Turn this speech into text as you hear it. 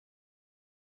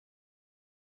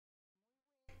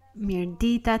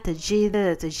Mirëdita të gjithë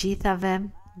dhe të gjithave,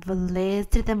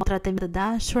 vëllezërit e motrat e mi të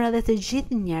dashura dhe të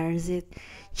gjithë njerëzit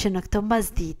që në këtë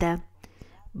mbasdite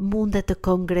mund të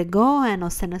kongregohen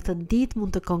ose në këtë ditë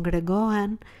mund të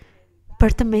kongregohen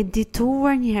për të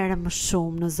medituar një herë më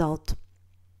shumë në Zot.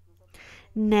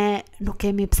 Ne nuk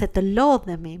kemi pse të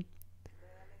lodhemi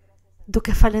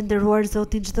duke falendëruar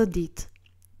Zotin çdo ditë.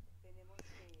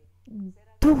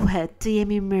 Duhet të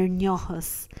jemi mirënjohës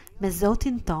me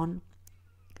Zotin ton.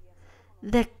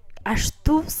 Dhe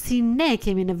ashtu si ne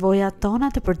kemi nevojat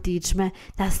tona të përditshme,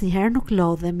 dhe asnjëherë nuk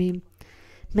lodhemi.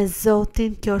 Me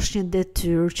Zotin kjo është një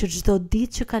detyrë që çdo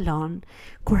ditë që kalon,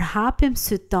 kur hapim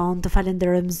sytë ton të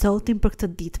falenderojmë Zotin për këtë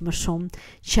ditë më shumë,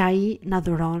 që ai na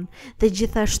dhuron, dhe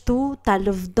gjithashtu ta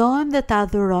lëvdojmë dhe ta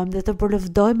adhurojmë dhe të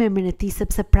përlëvdojmë emrin e Tij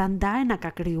sepse prandaj na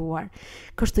ka krijuar.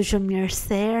 Kështu që mirë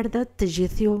se erdhët të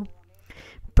gjithë ju.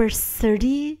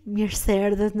 Përsëri mirë se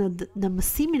erdhët në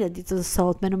mësimin e ditës së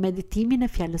sotme, në meditimin e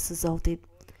fjalës së Zotit.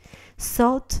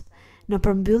 Sot, në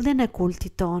përmbylljen e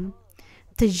kultit ton,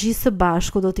 të gjithë së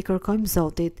bashku do t'i kërkojmë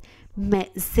Zotit me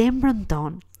zemrën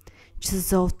ton, që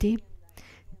Zoti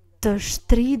të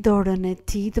shtri dorën e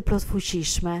Tij të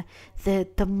plotfuqishme dhe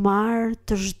të marrë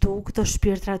të zhdu këto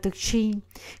shpirtra të këqij,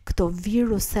 këto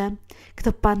viruse,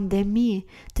 këtë pandemi,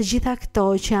 të gjitha këto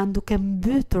që janë duke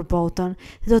mbytur botën,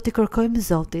 dhe do t'i kërkojmë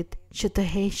Zotit që të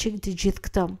heqë të gjithë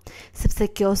këto, sepse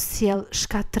kjo sjell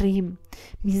shkatrim,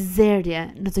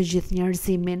 mizerje në të gjithë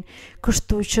njerëzimin,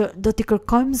 kështu që do t'i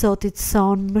kërkojmë Zotit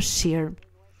son mëshirë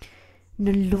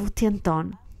në lutjen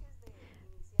tonë.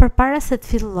 Përpara se të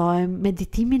fillojmë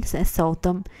meditimin e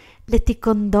sotëm, le t'i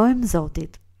këndojmë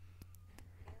Zotit.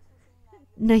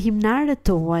 Në himnarët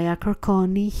tuaja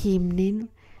kërkoni himnin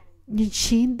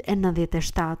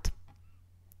 197.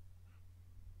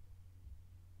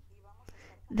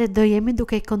 Dhe do jemi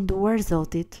duke kënduar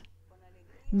Zotit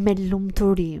me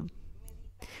lumturi,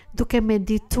 duke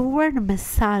medituar në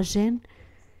mesazhin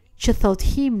që thot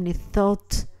himni,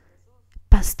 thot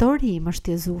pastori im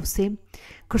është Jezusi,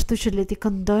 kështu që le t'i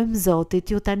këndojmë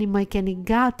Zotit. Ju tani më i keni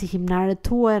gati himnarët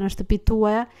tuaja në shtëpitë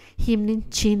tuaja, himnin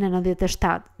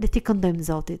 197. Le t'i këndojmë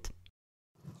Zotit.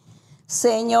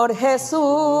 Señor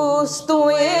Jesús, tú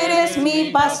eres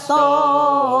mi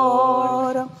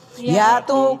pastor, y a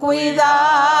tu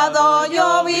cuidado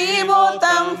yo vivo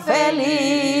tan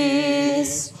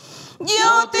feliz.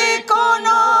 Yo te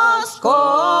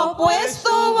conozco, pues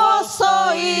tu voz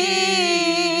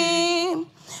oí,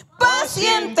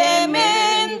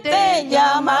 pacientemente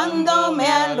llamándome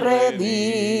al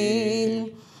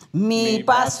redil. Mi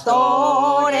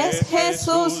pastor es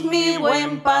Jesús, mi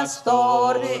buen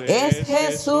pastor, es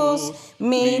Jesús,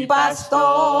 mi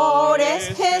pastor,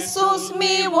 es Jesús,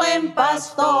 mi buen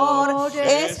pastor,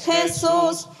 es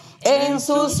Jesús. En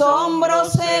sus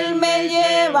hombros Él me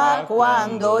lleva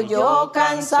cuando yo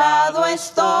cansado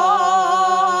estoy.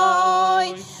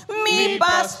 Mi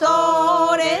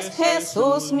pastor es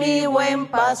Jesús, mi buen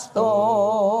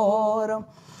pastor.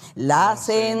 La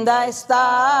senda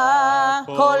está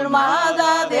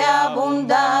colmada de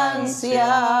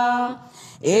abundancia.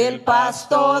 El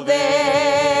pasto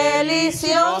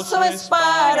delicioso es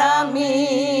para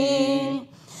mí.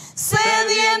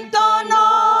 Sediento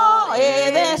no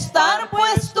he de estar,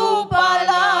 pues tu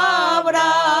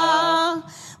palabra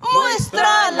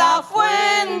muestra la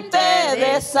fuente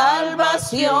de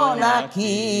salvación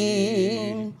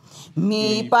aquí.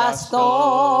 Mi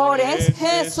pastor es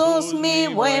Jesús, mi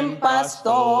buen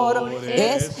pastor,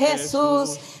 es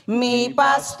Jesús. Mi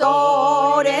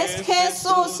pastor es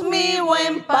Jesús, mi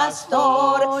buen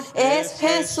pastor, es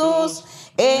Jesús.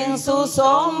 En sus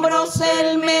hombros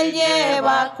Él me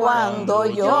lleva cuando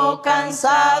yo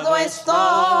cansado estoy.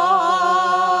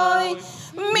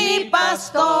 Mi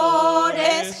pastor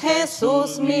es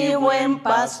Jesús, mi buen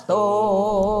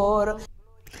pastor.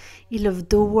 I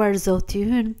lëvduar Zoti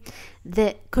ynë,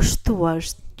 dhe kështu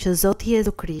është që Zoti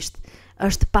Jezukrishtit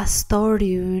është pastori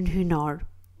ynë hynor.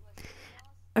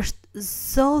 Është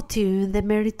Zoti ynë dhe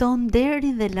meriton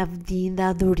nderin dhe lavdin dhe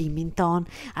adhurimin ton.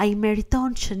 Ai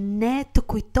meriton që ne të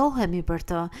kujtohemi për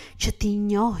të, që t'i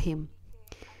njohim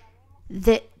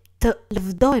dhe të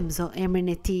lëvdojmë emrin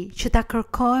e Tij, që ta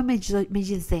kërkojmë me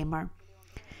gjithë zemër,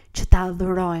 që ta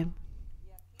adhurojmë.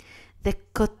 Dhe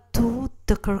këtu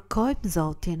të kërkojmë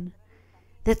Zotin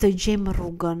dhe të gjejmë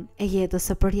rrugën e jetës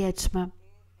së përjetshme,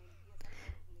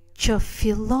 që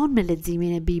fillon me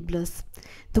leximin e Biblës.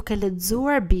 Duke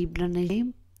lexuar Biblën e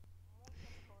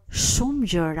shumë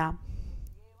gjëra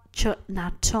që na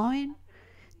çojnë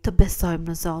të besojmë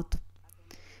në Zot,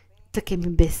 të kemi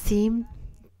besim,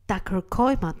 ta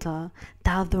kërkojmë atë,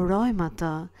 ta adhurojmë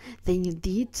atë dhe një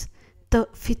ditë të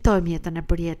fitojmë jetën e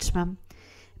përjetshme.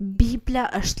 Bibla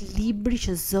është libri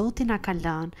që Zoti na ka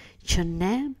lënë që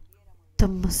ne të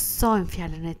mësojmë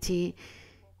fjalën e Tij,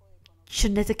 që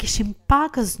ne të kishim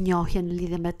pakës njohje në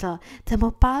lidhje me të, dhe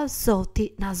më pas Zoti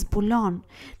na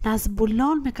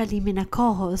zbulon me kalimin e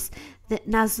kohës dhe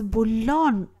na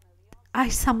zbulon aq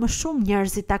sa më shumë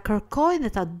njerëzit ta kërkojnë dhe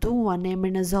ta duan në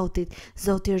emrin e Zotit.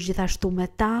 Zoti është gjithashtu me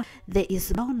ta dhe i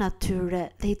zbulon atyre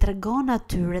dhe i tregon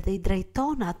atyre dhe i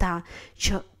drejton ata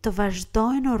që të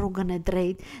vazhdojnë në rrugën e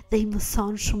drejtë dhe i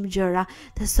mëson shumë gjëra.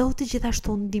 Dhe Zoti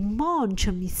gjithashtu ndihmon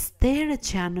që misteret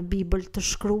që janë në Bibël të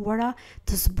shkruara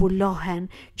të zbulohen,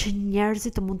 që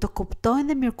njerëzit të mund të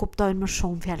kuptojnë dhe mirë kuptojnë më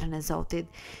shumë fjalën e Zotit,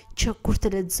 që kur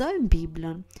të lexojmë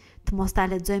Biblën, të mos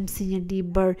ta lexojmë si një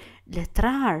libër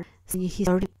letrar, si një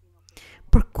histori.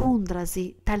 Përkundrazi,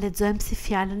 ta lexojmë si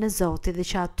fjalën e Zotit dhe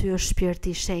që aty është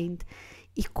Shpirti i Shenjtë,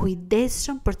 i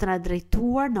kujdesshëm për të na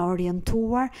drejtuar, na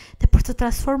orientuar dhe për të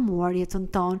transformuar jetën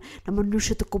tonë në mënyrë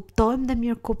që të kuptojmë dhe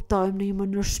mirë kuptojmë në një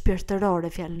mënyrë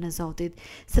shpirtërore fjalën e Zotit,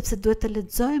 sepse duhet të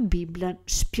lexojmë Biblën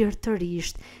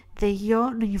shpirtërisht dhe jo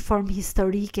në një formë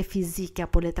historike, fizike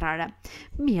apo letrare.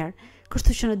 Mirë,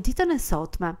 kështu që në ditën e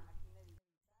sotme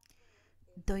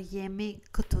do jemi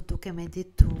këtu duke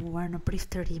medituar në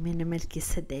priftërimin e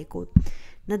Melkisedekut.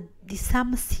 Në disa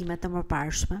mësime të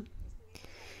mëparshme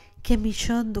kemi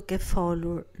qenë duke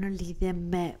folur në lidhje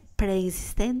me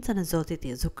preekzistencën e Zotit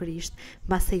Jezukrishtit,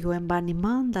 mbase ju e mbani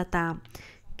mend ata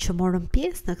që morën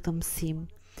pjesë në këtë mësim,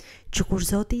 që kur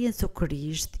Zoti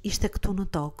Jezukrisht ishte këtu në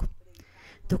tokë,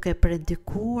 duke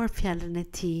predikuar fjalën e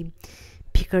Tij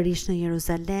pikërisht në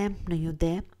Jeruzalem, në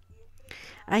Jude,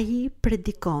 ai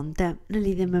predikonte në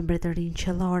lidhje me mbretërinë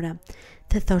qiellore,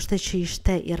 dhe thoshte që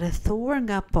ishte i rrethuar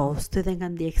nga apostujt dhe nga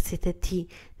ndjekësit e Tij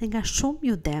dhe nga shumë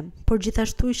jude, por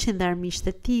gjithashtu ishin dhe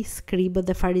armiqtë e Tij, skribët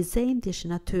dhe farizejt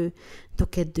ishin aty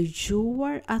duke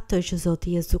dëgjuar atë që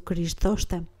Zoti Jezukrisht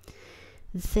thoshte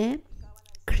dhe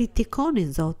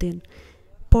kritikonin Zotin.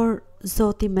 Por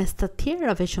Zoti mes të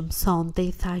tjerave që mësonte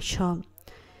i tha që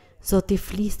Zoti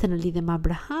fliste në lidhje me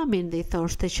Abrahamin dhe i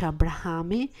thoshte që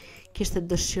Abrahami kishte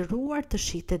dëshiruar të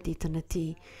shite ditën e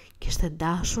tij, kishte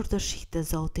dashur të shite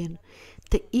Zotin,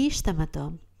 të ishte me të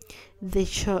dhe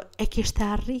që e kishte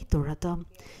arritur atë,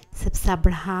 sepse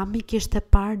Abrahami kishte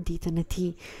parë ditën e tij.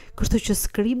 Kështu që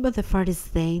skribët dhe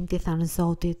farizejt i thanë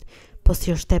Zotit: po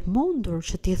si është e mundur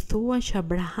që ti thua që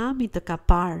Abrahami të ka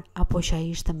parë apo që ai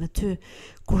ishte me ty,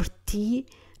 kur ti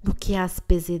nuk je as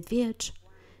 50 vjeç?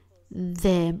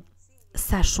 Dhe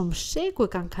sa shumë shekuj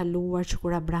kanë kaluar që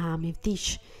kur Abrahami vdiq,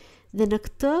 dhe në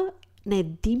këtë ne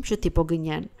dim që ti po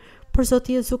gënjen. Por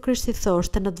Zoti Jezukrishti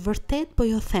thoshte: në të vërtet po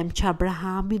ju them që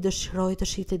Abrahami dëshiroi të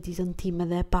shite ditën time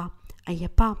dhe e pa. Ai e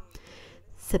pa,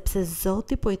 sepse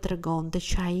Zoti po i tregonte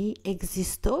që ai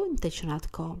ekzistonte që në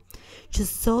atë kohë, që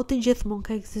Zoti gjithmonë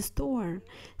ka ekzistuar,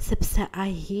 sepse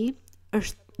ai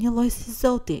është një lloj si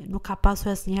Zoti, nuk ka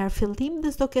pasur asnjëherë fillim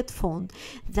dhe s'do ketë fund,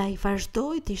 dhe ai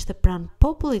vazhdoi të ishte pranë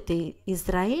popullit të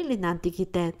Izraelit në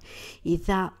antikitet, i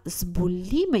dha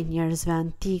zbulime njerëzve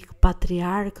antik,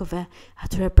 patriarkëve,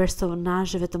 atyre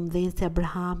personazheve të mëdhenj si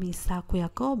Abrahami, Isaku,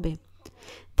 Jakobi.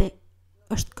 Dhe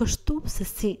është kështu se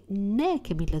si ne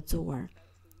kemi lexuar.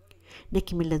 Ne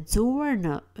kemi lexuar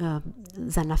në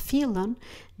Zanafillën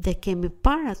dhe kemi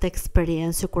parë atë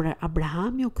eksperiencë kur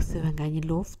Abrahami u kthye nga një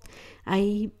luftë.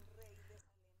 Ai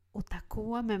u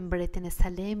takua me mbretin e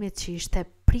Salemit që ishte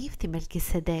prifti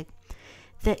Melkisedek,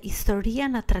 dhe historia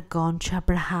na tregon që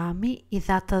Abrahami i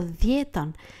dha të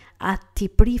 10-ën atij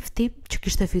prifti që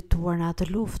kishte fituar në atë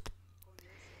luftë.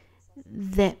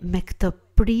 Dhe me këtë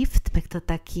prift, me këtë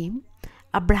takim,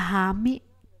 Abrahami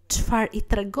çfarë i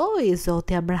tregoi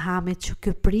Zoti Abrahamit, që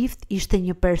ky prift ishte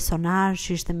një personazh,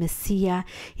 që ishte Mesia,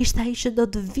 ishte ai që do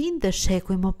të vinte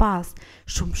shekuj më pas,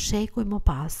 shumë shekuj më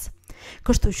pas.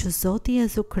 Kështu që Zoti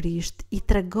Jezukrisht i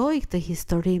tregoi këtë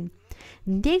histori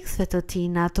ndjekësve të tij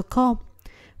në atë kohë,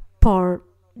 por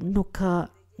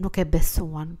nuk e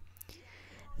besuan.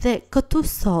 Dhe këtu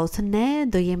sot ne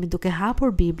do jemi duke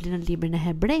hapur Biblën në librin e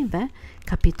Hebrejve,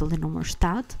 kapitulli numër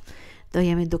 7. Do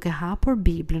jemi duke hapur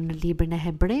Biblën në librin e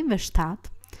Hebrejve 7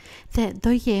 dhe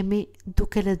do jemi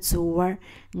duke lexuar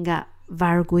nga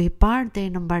vargu i parë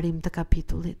deri në mbarim të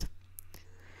kapitullit.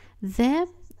 Dhe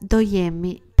do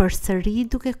jemi përsëri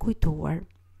duke kujtuar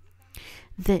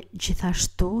dhe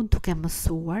gjithashtu duke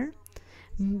mësuar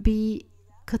mbi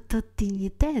këtë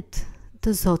dinjitet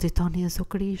të Zotit tonë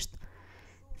Jezukrisht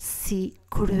si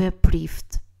krye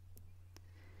prift.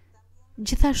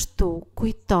 Gjithashtu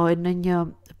kujtoj në një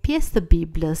pjesë të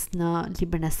Biblës në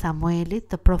librin e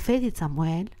Samuelit, të profetit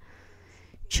Samuel,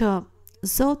 që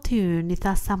Zoti ynë i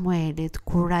tha Samuelit,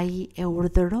 kur ai e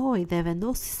urdhëroi dhe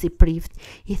vendosi si prift,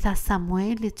 i tha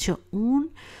Samuelit që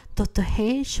unë do të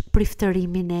heq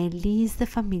priftërimin e Elis dhe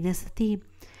familjes së tij,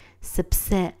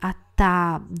 sepse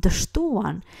ata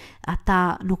dështuan,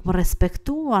 ata nuk më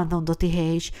respektuan dhe unë do t'i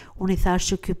heq. Unë i thash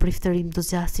që ky priftërim do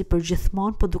zgjasë për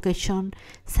gjithmonë, por duke qenë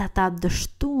se ata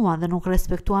dështuan dhe nuk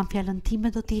respektuan fjalën time,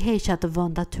 do t'i heq atë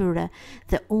vend atyre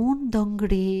dhe unë do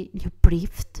ngri një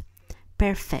prift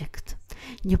perfekt,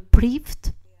 një prift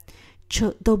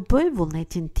që do bëj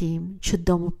vullnetin tim, që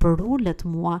do më përullet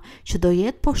mua, që do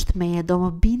jetë poshtë meje, do më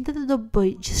bindet dhe do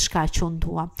bëj gjithçka që unë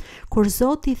dua. Kur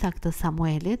Zoti i tha këtë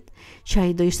Samuelit, që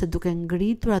ai do ishte duke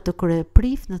ngritur atë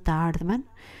kryeprift në të ardhmen,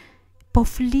 po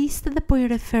fliste dhe po i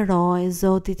referohej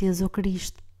Zotit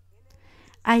Jezukrishtit.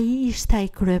 Ai ishte ai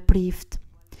kryeprift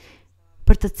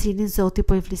për të cilin Zoti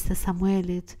po i fliste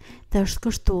Samuelit, dhe është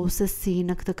kështu se si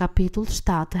në këtë kapitull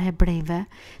 7 të Hebrejve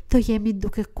të jemi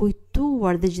duke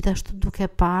kujtuar dhe gjithashtu duke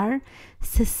parë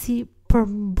se si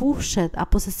përmbushet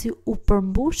apo se si u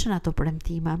përmbushen ato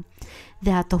premtime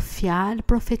dhe ato fjalë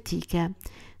profetike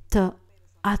të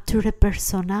atyre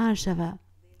personazheve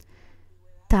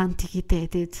të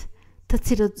antikitetit, të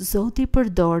cilët Zoti i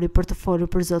përdori për të folur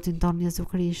për Zotin ton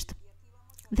Jezukrisht.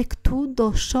 Dhe këtu do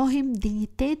shohim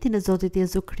dinjitetin e Zotit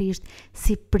Jezukrisht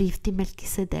si prifti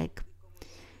Melkisedek.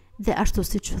 Dhe ashtu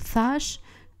siç u thash,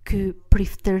 ky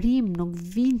priftërim nuk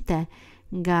vinte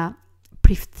nga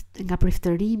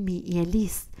priftërimi i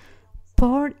Elis,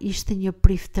 por ishte një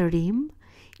priftërim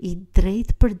i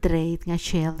drejt për drejt nga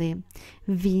qielli.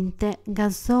 Vinte nga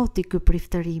Zoti ky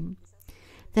priftërim.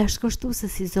 Dhe është kështu se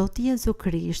si Zoti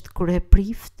Jezukrisht kur e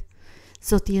prift,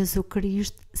 Zoti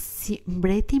Jezukrisht si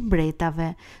mbreti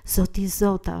mbretave, Zoti i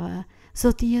zotave,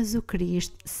 Zoti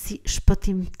Jezukrisht si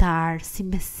shpëtimtar, si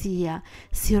Mesia,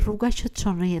 si rruga që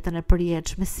çon në jetën e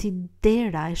përjetshme, si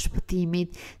dera e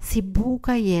shpëtimit, si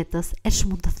buka e jetës, e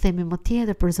ç'mund të themi më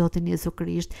tjetër për Zotin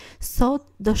Jezukrisht. Sot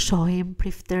do shohim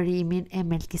priftërimin e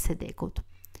Melkisedekut.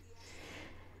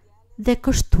 Dhe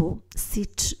kështu,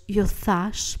 siç ju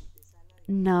thash,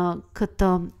 në këtë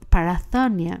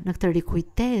parathënie, në këtë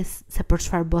rikujtes se për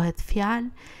çfarë bëhet fjalë,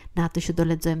 në atë që do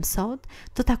lexojmë sot,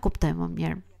 do ta kuptojmë më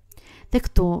mirë. Dhe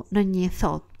këtu në një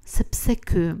thot, sepse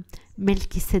ky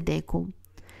Melkisedeku,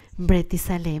 mbreti i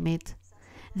Salemit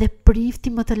dhe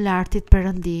prifti më të lartit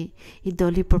Perëndi, i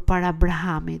doli përpara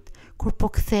Abrahamit, kur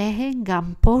po kthehej nga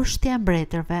mposhtja e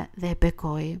mbretërve dhe e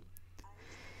bekoi.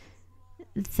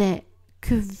 Dhe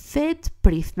ky vet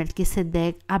prift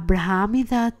Melkisedek, Abrahami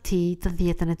dhe ati të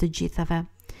 10 e të gjithave,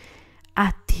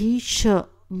 ati që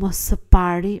më së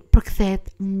pari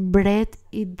përkthehet mbret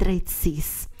i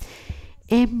drejtësisë.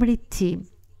 Emri i tij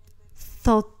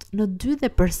thot në 2 dhe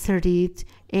përsërit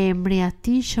emri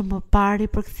atij që më pari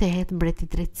përkthehet mbret i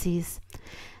drejtësisë,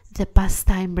 dhe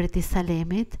pastaj mbret i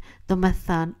Salemit, do me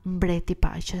thënë mbret i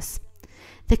paqes.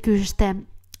 Dhe ky është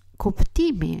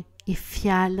kuptimi i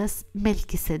fjalës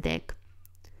Melkisedek.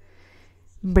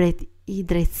 Mbret i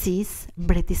drejtësisë,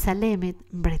 mbret i Salemit,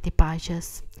 mbret i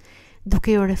paqes,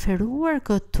 duke ju referuar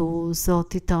këtu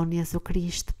Zotit ton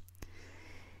Jezukrisht.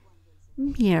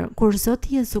 Mirë, kur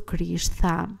Zoti Jezukrisht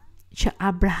tha që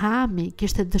Abrahami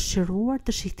kishte dëshiruar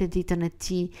të shihte ditën e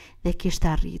tij dhe kishte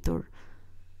arritur.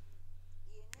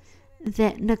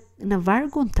 Dhe në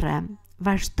vargun 3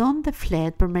 vazhdon të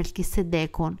flet për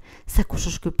Melkisedekun, se kush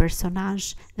është ky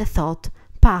personazh, dhe thot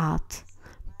pa atë,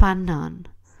 pa nën,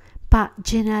 pa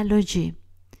genealogji.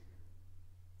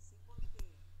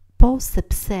 Po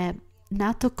sepse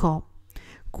në atë kohë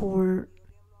kur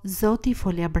Zoti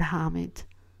foli Abrahamit,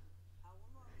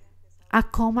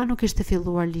 akoma nuk ishte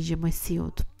filluar ligji i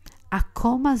Mojsiut.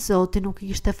 Akoma Zoti nuk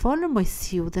ishte folur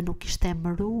Mojsiut dhe nuk ishte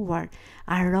emëruar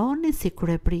Aronin si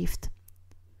kryeprift.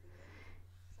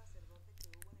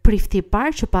 Prifti i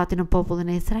parë që pati në popullin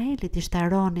e Izraelit ishte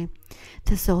Aroni,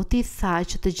 dhe Zoti tha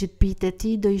që të gjithë bijtë e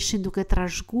tij do ishin duke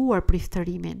trashëguar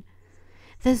priftërimin.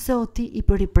 Dhe Zoti i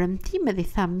bëri premtime dhe i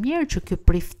tha mirë që ky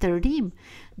priftërim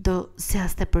do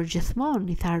zgjaste për gjithmonë,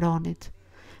 i tha Aronit.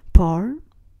 Por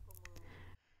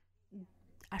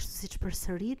ashtu siç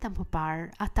përsëritem më parë,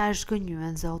 ata e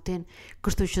zhgënjyen Zotin,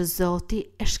 kështu që Zoti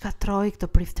e shkatroi këtë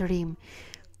priftërim.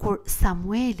 Kur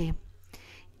Samueli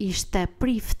ishte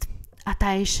prift,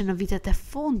 ata ishin në vitet e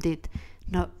fundit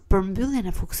në përmbylljen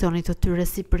e funksionit të tyre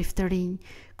si priftërinj,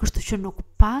 kështu që nuk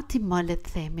pati më, le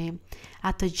të themi,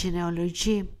 atë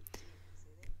genealogji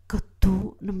këtu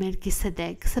në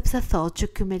Melkisedek, sepse thot që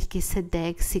ky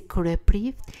Melkisedek si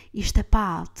kryeprift ishte pa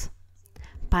atë,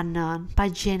 pa nën, pa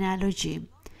genealogji,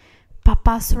 pa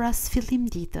pasur as fillim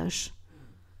ditësh,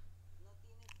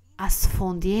 as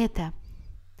fund jete,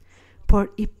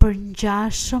 por i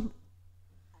përngjashëm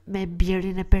me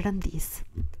birin e Perëndis.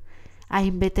 Ai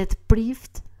mbetet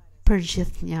prift për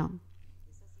gjithnjë.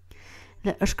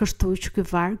 Dhe është kështu që ky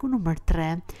vargu numër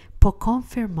 3 po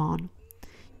konfirmon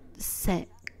se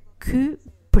ky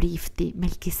prifti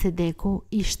Melkisedeku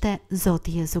ishte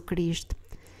Zoti Jezukrisht.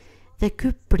 Dhe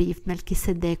ky prift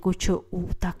Melkisedeku që u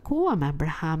takua me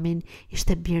Abrahamin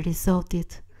ishte biri i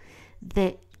Zotit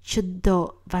dhe që do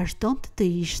vazhdonte të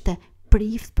ishte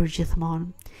prift për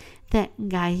gjithmonë. Dhe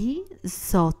nga ai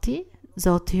Zoti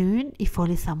ynë i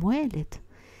foli Samuelit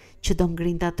që do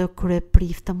ngrinte atë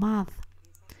kryeprift të madh.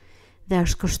 Dhe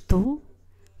është kështu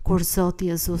kur Zoti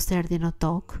Jezus erdhi në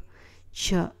tokë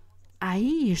që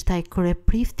ai ishte ai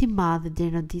kryeprift i madh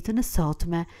deri në ditën e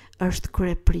sotme, është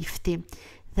kryeprifti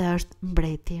dhe është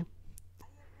mbreti.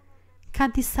 Ka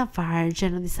disa vargje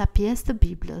në disa pjesë të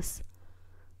Biblës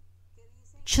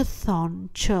që thonë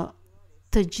që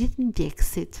të gjithë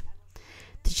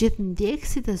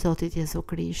ndjekësit e Zotit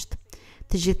Jezukrisht,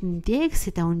 të gjithë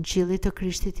ndjekësit e Ungjillit të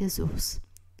Krishtit Jezus,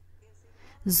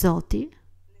 Zoti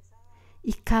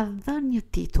i ka dhënë një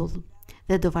titull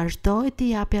dhe do vazhdoj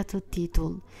të japi atë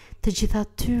titull të gjithë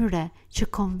atyre që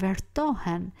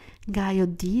konvertohen nga ajo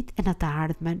ditë e në të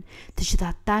ardhmen, të gjithë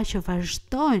ata që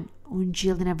vazhdojnë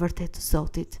ungjillin e vërtet të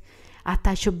Zotit,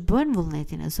 ata që bën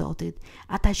vullnetin e Zotit,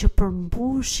 ata që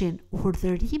përmbushin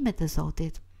urdhërimet e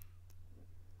Zotit,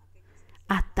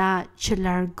 ata që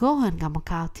largohen nga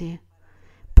mëkati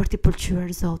për t'i pëlqyer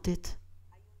Zotit.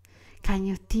 Ka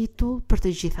një titull për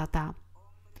të gjithë ata.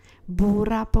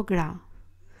 Burra apo gra,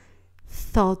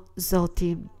 thot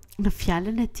Zoti në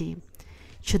fjalën e tij,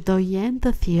 që do jenë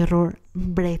të thirrur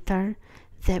mbretër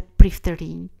dhe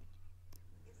priftërinj.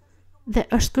 Dhe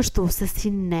është kështu se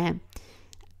si ne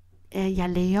ja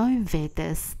lejojmë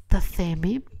vetes të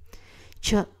themi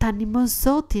që tani më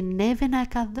Zoti neve na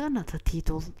ka dhënë atë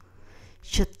titull,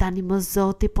 që tani më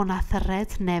Zoti po na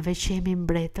thërret neve që jemi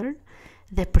mbretër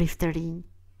dhe priftërinj.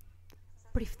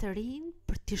 Priftërinj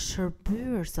për t'i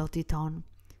shërbyer Zotit ton,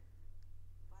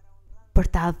 për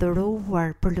të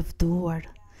adhuruar, për lëvduar,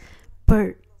 për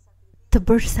të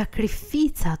bërë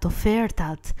sakrificat,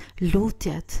 ofertat,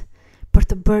 lutjet, për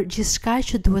të bërë gjithçka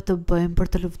që duhet të bëjmë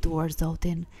për të lëvduar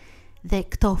Zotin. Dhe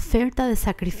këto oferta dhe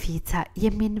sakrifica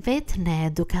jemi në vetë ne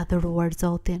duke adhuruar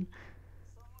Zotin.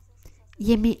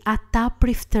 Jemi ata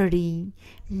priftërinj,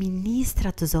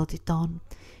 ministra të Zotit ton,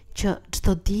 që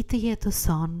çdo ditë të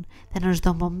jetëson dhe në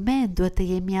çdo moment duhet të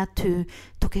jemi aty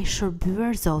duke i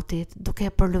shërbyer Zotit, duke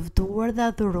përlëvduar dhe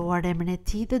adhuruar emrin e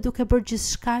Tij dhe duke bërë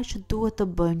gjithçka që duhet të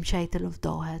bëjmë që ai të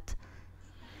lëvdohet.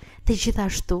 Dhe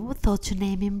gjithashtu thotë që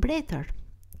ne jemi mbretër.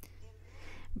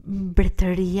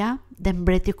 Mbretëria dhe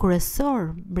mbreti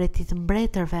kryesor, mbreti të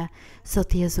mbretërve,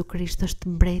 Zoti Jezukrisht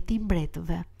është mbreti i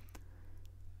mbretëve.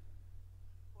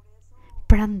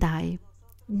 Prandaj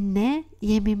ne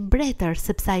jemi mbretër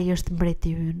sepse ai është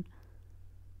mbreti ynë.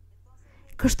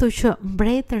 Kështu që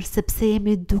mbretër sepse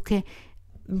jemi duke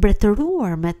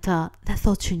mbretëruar me të, dhe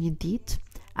thotë që një ditë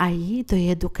ai do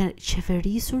jetë duke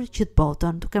qeverisur gjithë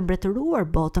botën, duke mbretëruar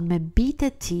botën me bijtë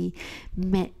e tij,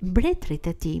 me mbretërit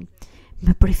e tij,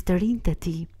 me priftërinjtë e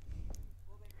tij.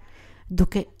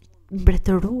 Duke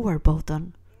mbretëruar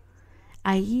botën,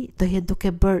 ai do jetë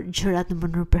duke bërë gjërat në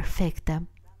mënyrë perfekte,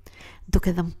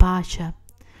 duke dhënë paqe,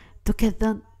 duke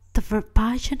dhënë të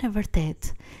paqen e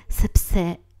vërtet, sepse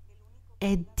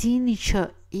e dini që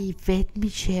i vetmi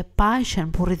që e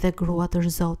paqen burri dhe gruat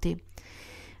është Zoti.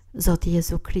 Zoti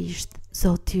Jezukrisht,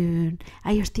 Zoti ynë,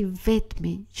 ai është i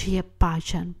vetmi që jep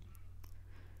paqen.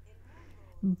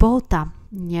 Bota,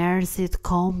 njerëzit,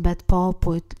 kombet,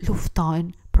 popujt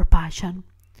luftojnë për paqen.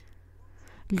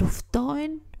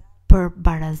 Luftojnë për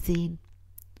barazin.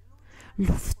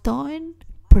 Luftojnë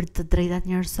për të drejtat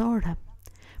njerëzore,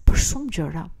 për shumë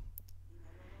gjëra.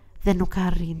 Dhe nuk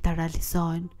arrin të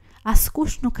realizojnë.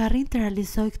 Askush nuk arrin të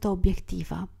realizojë këto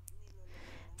objektiva.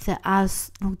 Dhe as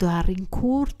nuk do arrin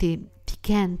kur ti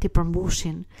kenë, ti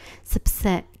përmbushin,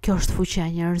 sepse kjo është fuqia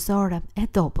njerëzore e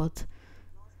dobët.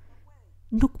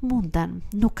 Nuk munden,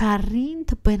 nuk arrin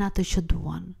të bëjnë atë që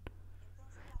duan.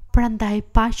 Prandaj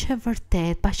paqen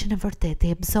e vërtet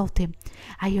e jep Zoti.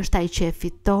 Ai është ai që e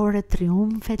fitore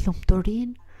triumfet,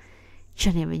 lumturinë,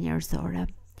 qenieve njerëzore,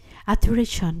 atyre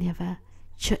qenieve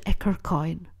që e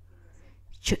kërkojnë,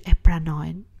 që e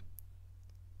pranojnë.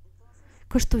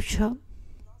 Kështu që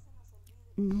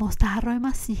mos të harrojmë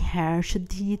asnjëherë që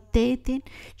dinjitetin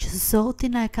që Zoti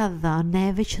na e ka dhënë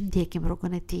neve që ndjekim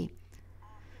rrugën e Tij.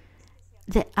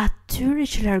 Dhe atyre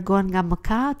që largohen nga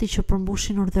mëkati, që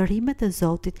përmbushin urdhërimet e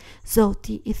Zotit,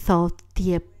 Zoti i thotë ti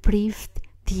je prift,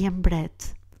 ti je mbret.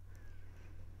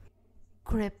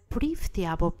 Kryeprifti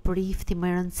apo prifti më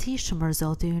i rëndësishëm është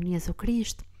Zoti ynë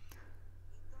Jezukrishtit.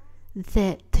 dhe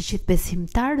të gjithë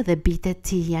besimtarët dhe bitë e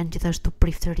tij janë gjithashtu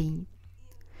priftërinj.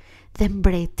 Dhe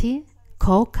mbreti,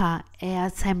 koka e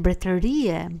asaj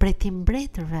mbretërie, mbreti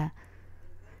mbretërve,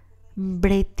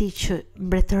 mbreti që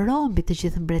mbretëron mbi të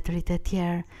gjithë mbretërit e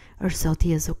tjerë, është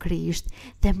Zoti Jezukrisht,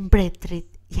 dhe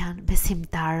mbretërit janë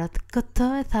besimtarët. Këtë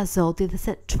e tha Zoti, dhe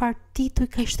se çfarë tituj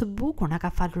kaq të bukur na ka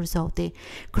falur Zoti.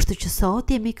 Kështu që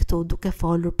sot jemi këtu duke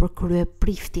folur për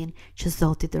kryepriftin që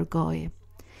Zoti dërgoi.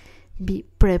 Mbi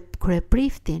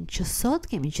kryepriftin që sot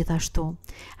kemi gjithashtu.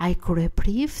 Ai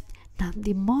kryeprift na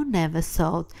ndihmon neve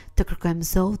sot të kërkojmë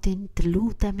Zotin, të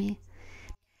lutemi,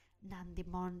 na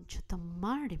ndihmon që të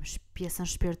marrim pjesën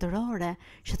shpirtërore,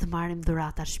 që të marrim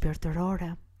dhuratat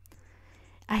shpirtërore.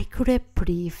 Ai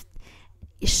kryeprift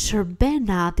i shërben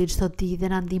ati çdo ditë dhe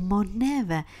na ndihmon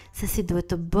neve se si duhet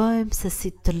të bëjmë, se si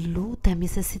të lutemi,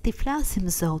 se si të flasim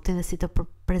Zotin dhe si të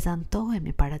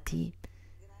prezantohemi para tij.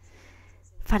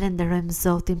 Falenderojmë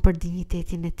Zotin për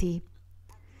dinjitetin e tij.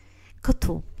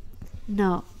 Këtu, në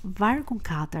vargun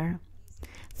 4,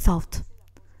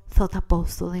 thot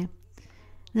apostulli,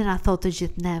 dhe na thot të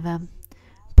gjithë neve,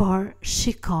 por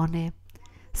shikoni,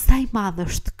 sa i madh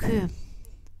është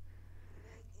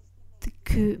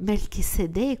ky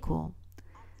Melkisedeku,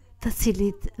 të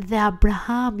cilit dhe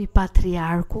Abrahami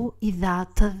patriarku i dha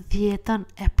të 10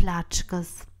 e plaçkës.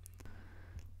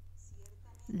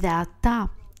 Dhe ata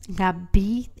nga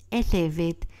bijtë e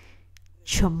Levit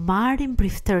që marrin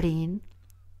priftërinë,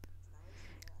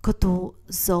 këtu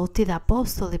Zoti dhe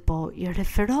apostulli po i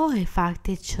referohej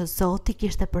faktit që Zoti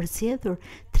kishte përzgjedhur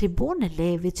tribun e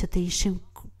Levit që të ishin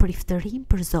priftërim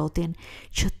për Zotin,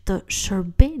 që të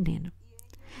shërbenin.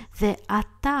 Dhe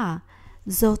ata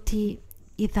Zoti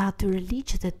i dha atyre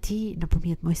ligjet e tij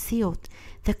nëpërmjet Mojsiut,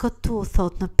 dhe këtu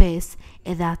thot në 5,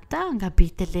 edhe ata nga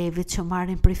bijtë e Levit që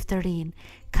marrin priftërinë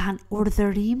kanë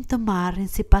urdhërim të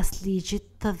marrin sipas ligjit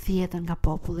të 10 nga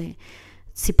populli,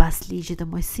 sipas ligjit të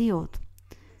Mojsiut.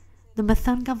 Dhe me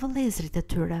thënë nga vëllezrit e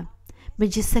tyre,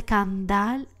 megjithse kanë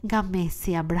dalë nga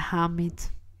mesi i Abrahamit.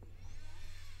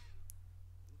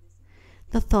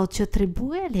 Do thotë që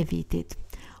tribuja e Levitit,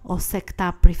 ose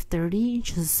këta priftërinj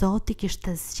që Zoti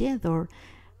kishte zgjedhur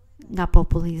nga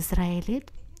populli i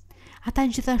Izraelit, ata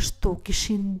gjithashtu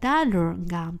kishin dalur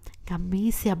nga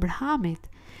mesi i Abrahamit.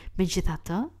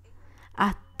 Megjithatë,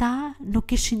 ata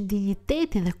nuk kishin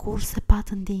dinjitetin dhe kurse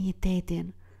patën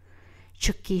dinjitetin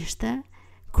që kishte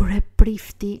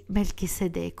kryeprifti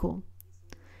Melkisedeku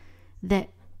dhe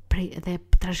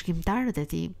trashëgimtarët e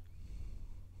tij.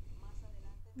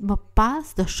 Më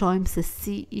pas do shohim se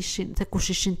kush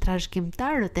ishin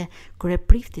trashëgimtarët e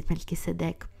kryepriftit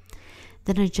Melkisedek.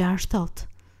 Dhe në 6 thot,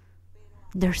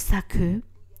 ndërsa ky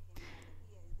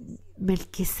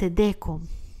Melkisedeku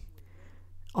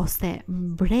ose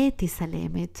mbreti i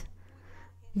Salemit,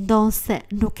 ndonse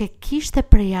nuk e kishte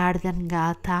prejardhjen nga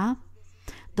ata,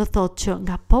 do thot që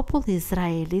nga populli i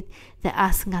Izraelit dhe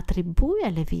as nga tribuja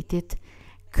e Levitit,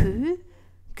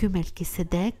 ky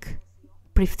Melkisedek,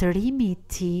 priftërimi i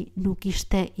tij nuk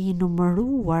ishte i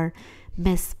numëruar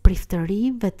mes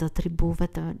priftërimve të tribuve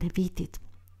të Levitit.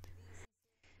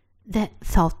 Dhe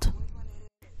thot,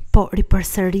 po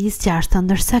ripërsëris 6,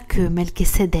 ndërsa ky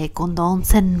Melkisedeku,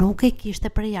 ndonse nuk e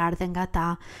kishte prejardhje nga ta,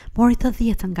 mori të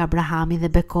 10 nga Abrahami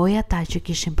dhe bekoi ata që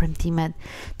kishin premtimet.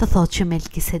 Të thot që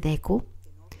Melkisedeku,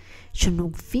 që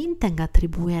nuk vinte nga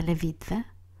tribuja e Levitëve,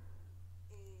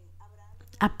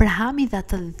 Abrahami dha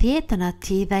të 10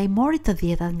 atij dhe ai mori të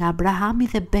 10 nga Abrahami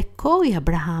dhe bekoi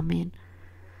Abrahamin,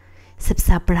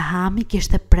 sepse Abrahami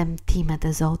kishte premtimet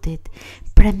e Zotit.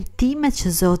 Premtimet që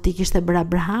Zoti kishte bërë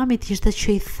Abrahamit ishte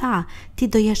që i tha,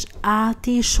 ti do jesh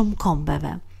ati i shumë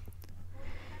kombeve.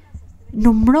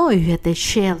 Numro yjet e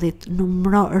qiellit,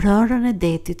 numro rërën e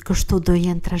detit, kështu do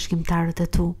jenë trashëgimtarët e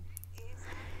tu.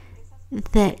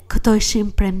 Dhe këto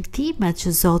ishin premtimet që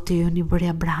Zoti ju i bëri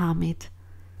Abrahamit.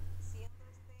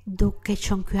 Duke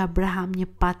qenë ky Abraham një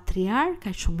patriark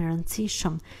aq shumë i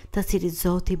rëndësishëm, të cilit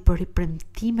Zoti bëri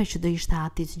premtime që do ishte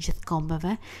ati të gjithë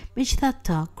kombeve,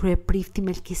 megjithatë kryeprifti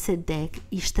Melkisedek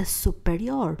ishte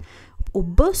superior, u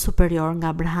bë superior nga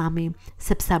Abrahami,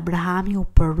 sepse Abrahami u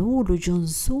përul, u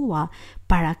gjunjësua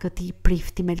para këtij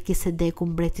prifti Melkisedeku,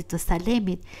 mbretit të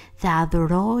Salemit, dhe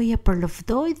adhuroi e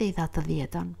përlëvdoi dhe i dha të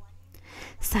 10.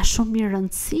 Sa shumë i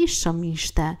rëndësishëm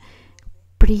ishte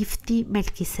prifti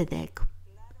Melkisedek.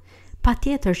 Pa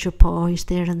tjetër që po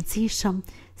ishte i rëndësishëm,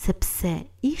 sepse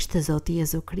ishte Zoti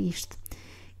Jezukrisht.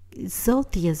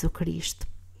 Zoti Jezukrisht.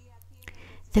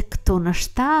 Dhe këtu në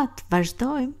 7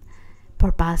 vazhdojmë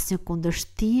por pas një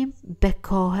kundërshtim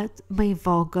bekohet më i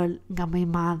vogël nga më i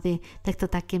madhi, dhe këtë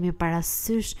ta kemi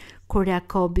parasysh kur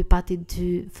Jakobi pati 2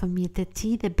 fëmijët e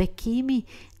tij dhe bekimi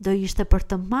do ishte për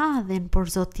të madhin, por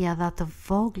Zoti ia dha të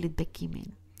voglit bekimin.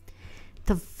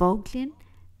 Të voglin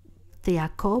të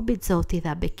Jakobit Zoti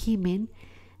dha bekimin,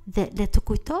 dhe le të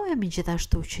kujtohemi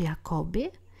gjithashtu që Jakobi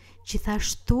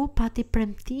gjithashtu pati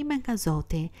premtime nga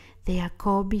Zoti, dhe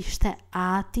Jakobi ishte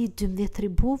ati 12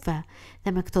 tribuve,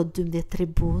 dhe me këto 12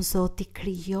 tribu Zoti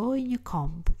krijoi një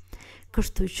komb.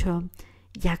 Kështu që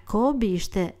Jakobi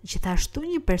ishte gjithashtu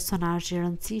një personazh i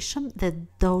rëndësishëm dhe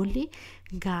doli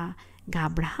nga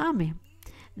Abrahami.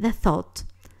 Dhe thot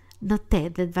në 8,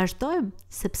 dhe të vazhdojmë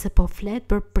sepse po flet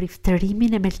për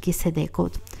priftërimin e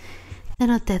Melkisedekut. Dhe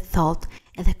në 8 thot,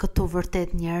 edhe këtu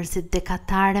vërtet njerëzit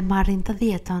dekatare marrin të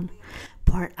 10-ën,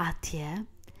 por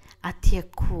atje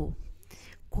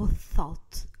ku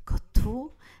thot këtu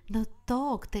në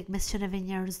tokë tek mesqeneve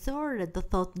njerëzore, do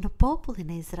thot në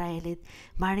popullin e Izraelit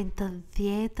marrin të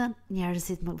 10-ën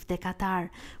njerëzit më dekatar,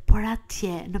 por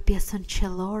atje në pjesën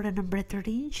qiellore, në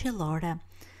mbretërinë qiellore,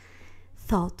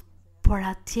 thot por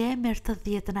atje merr të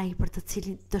 10-ën ai për të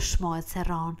cilin dëshmohet se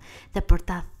rron, dhe për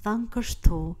ta thënë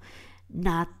kështu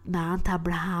me anë të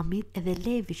Abrahamit, edhe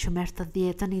Levi që merr të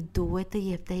 10-ën i duhet të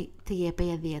jepej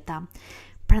e 10-a.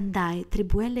 Prandaj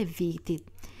tribu e Levitit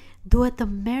duhet të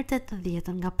merrte të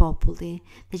 10-ën nga populli,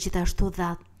 dhe gjithashtu dhe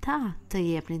ata të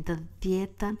jepnin të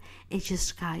 10-ën e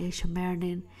gjithçkaje që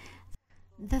merrnin.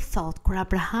 Dhe thot, kur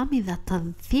Abrahami dha të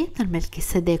 10-ën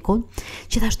Melkisedekut,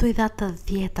 gjithashtu i dha të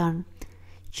 10-ën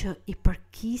që i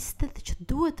përkiste dhe që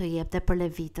duhet të jepte për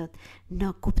levitët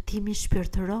në kuptimin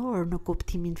shpirtëror, në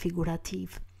kuptimin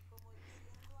figurativ.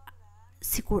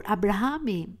 Sikur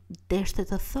Abrahami deshte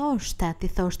të thoshte, ti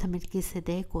thoshte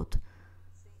Melkisedekut,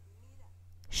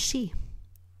 shi,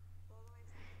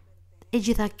 e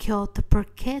gjitha kjo të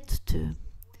përket ty,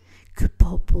 ky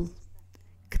popull,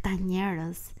 këta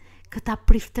njerëz, këta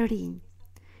priftërinj,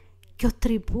 kjo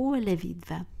tribu e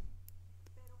levitëve.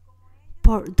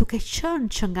 Por duke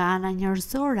qenë që nga ana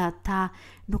njerëzore ata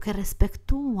nuk e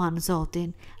respektuan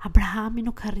Zotin, Abrahami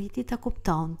nuk arriti të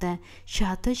kuptonte që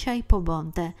atë që ai po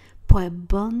bënte, po e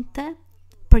bënte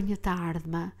për një të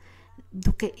ardhme,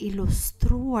 duke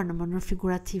ilustruar në mënyrë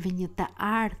figurative një të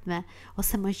ardhme,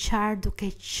 ose më qartë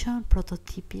duke qenë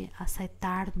prototipi asaj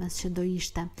të ardhmes që do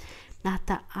ishte në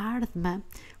atë ardhme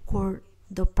kur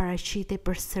do paraqitej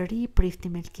përsëri prifti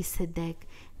Melkisedek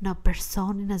në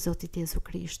personin e Zotit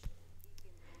Jezukrishtit.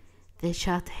 Dhe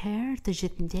që atëherë të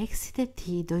gjithë ndjekësit e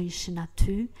tij do ishin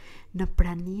aty në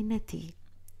praninë e tij.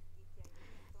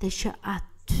 Dhe që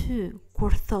aty,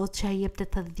 kur thot që ai jepte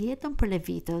të 10-ën për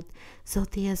levitët,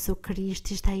 Zoti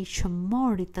Jezukrishti ishte ai që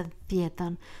mori të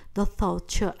 10-ën, do thot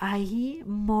që ai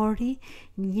mori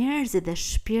njerëzit dhe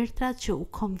shpirtrat që u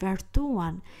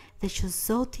konvertuan, dhe që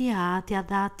Zoti ati a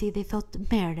dhati dhe i thot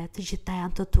mere, të gjitha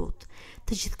janë të tut,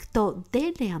 të gjithë këto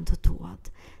dele janë të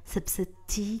tuat, sepse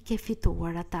ti ke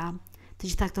fituar ata, të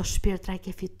gjitha këto shpirtra i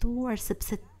ke fituar,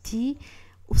 sepse ti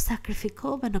u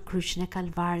sakrifikove në kryqin e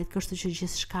Kalvarit, kështu që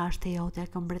gjithçka është e jotja,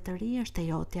 kjo mbretëria është e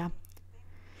jotja.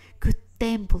 Ky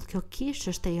tempull, kjo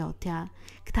kishë është e jotja,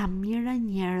 këta mira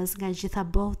njerëz nga gjitha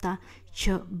bota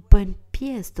që bëjnë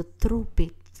pjesë të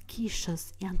trupit të kishës,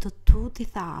 janë të tut, i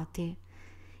tha ati,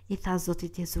 i tha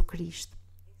Zotit Jezukrisht.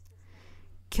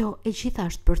 Kjo e gjitha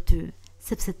është për ty,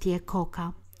 sepse ti e koka,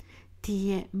 ti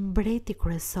je mbreti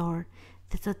kryesor,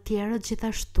 dhe të tjerët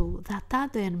gjithashtu, dhe ata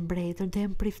do jenë mbretër, do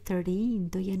jenë priftërinj,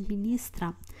 do jenë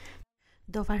ministra,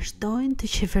 do vazhdojnë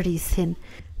të qeverisin,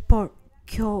 por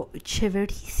kjo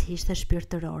qeverisi ishte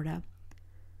shpirtërore.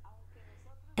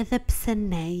 Edhe pse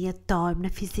ne jetojmë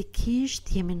në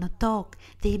fizikisht, jemi në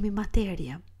tokë dhe jemi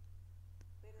materie,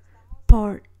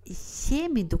 por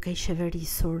jemi duke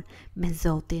qeverisur me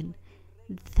Zotin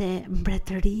dhe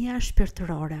mbretëria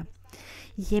shpirtërore.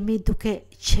 Jemi duke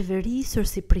qeverisur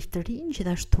si priftërin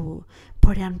gjithashtu,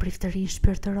 por janë priftërin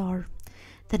shpirtëror,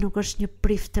 dhe nuk është një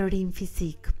priftërin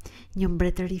fizik, një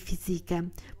mbretëri fizike,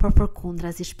 por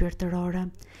përkundrazi shpirtërore,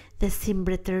 dhe si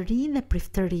mbretërin dhe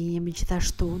priftërin jemi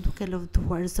gjithashtu duke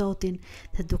lëvduar Zotin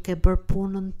dhe duke bërë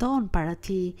punën tonë para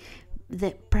ti,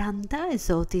 dhe prandaj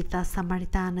Zoti i tha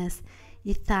Samaritanes,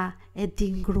 i tha e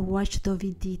di ngrua që do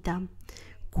vi dita,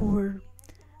 kur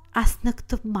as në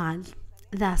këtë mal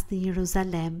dhe as në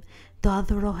Jeruzalem do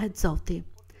adhurohet Zoti,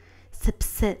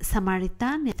 sepse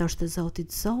Samaritani thoshte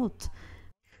Zotit Zot,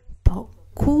 po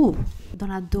ku do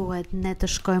na duhet ne të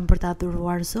shkojmë për të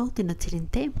adhuruar Zotin, në cilin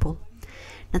tempull,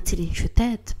 në cilin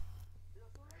qytet?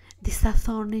 Disa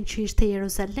thonin që ishte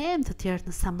Jeruzalem, të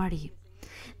tjerët në Samari.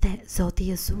 Dhe Zoti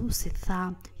Jezusi tha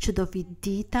që do vi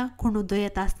dita kur nuk do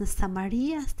jetë as në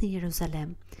Samaria as në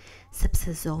Jeruzalem,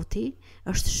 sepse Zoti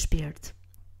është shpirt.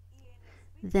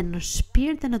 Dhe në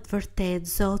shpirt dhe në të vërtet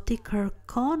Zoti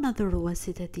kërkon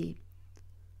adhuruesit e tij.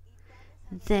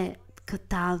 Dhe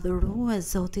këta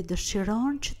adhurues Zoti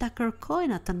dëshiron që ta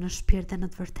kërkojnë atë në shpirt dhe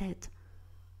në të vërtet.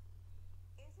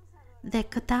 Dhe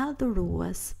këta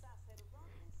adhurues,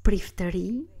 priftëri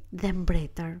dhe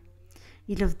mbretër,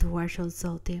 i lëvduar qoftë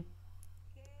Zoti.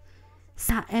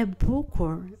 Sa e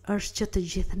bukur është që të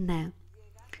gjithë ne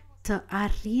të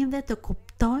arrijmë dhe të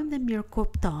kuptojmë dhe mirë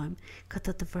kuptojmë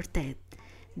këtë të vërtet,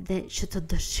 dhe që të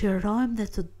dëshirojmë dhe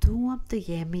të duam të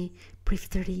jemi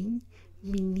priftërinj,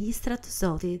 ministra të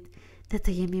Zotit, dhe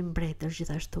të jemi mbretër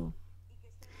gjithashtu.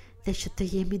 Dhe që të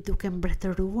jemi duke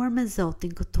mbretëruar me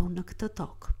Zotin këtu në këtë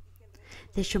tokë.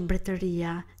 Dhe që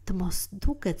mbretëria të mos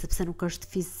duket sepse nuk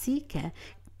është fizike,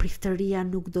 priftëria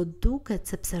nuk do duket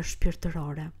sepse është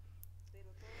shpirtërore.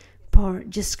 Por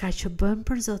gjithçka që bëm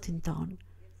për Zotin ton,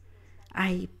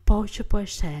 ai po që po e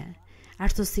sheh,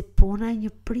 ashtu si puna e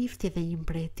një prifti dhe një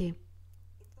mbreti.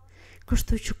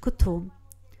 Kështu që këtu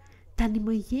tani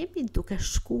më jemi duke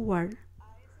shkuar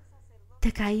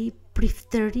tek ai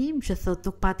priftërim që thot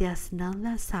nuk pati as nën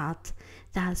dhe as atë,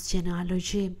 dhe as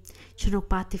gjenealogji, që nuk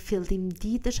pati fillim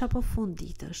ditësh apo fund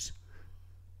ditësh.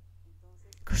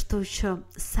 Kështu që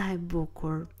sa e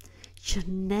bukur që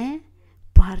ne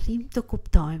po arrim të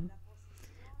kuptojmë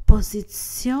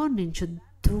pozicionin që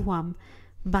duam,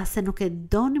 mbase nuk e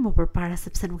donim më përpara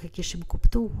sepse nuk e kishim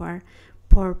kuptuar,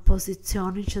 por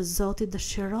pozicionin që Zoti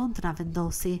dëshiron të na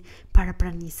vendosi para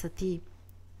pranisë së Tij.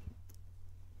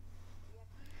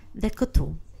 Dhe këtu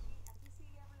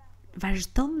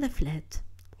vazhdon dhe flet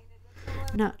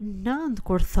në 9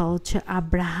 kur thot që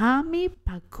Abrahami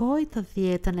pagoi të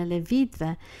 10-ën e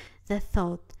levitëve dhe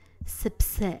thot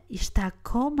sepse ishte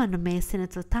akoma në mesin e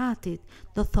të tatit,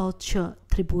 do thot që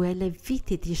tribuja e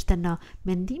levitit ishte në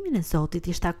mendimin e Zotit,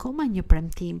 ishte akoma një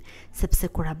premtim, sepse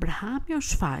kur Abrahami u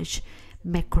shfaq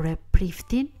me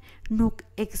kryepriftin, nuk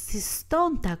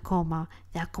ekzistonte akoma,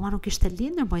 dhe akoma nuk ishte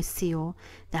lindur Mojsiu,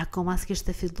 dhe akoma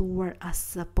s'kishte filluar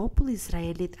as populli i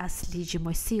Izraelit, as ligji i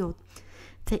Mojsiut,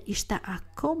 dhe ishte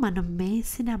akoma në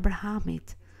mesin e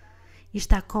Abrahamit,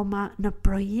 ishte akoma në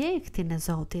projektin e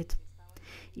Zotit,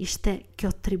 ishte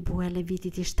kjo tribu e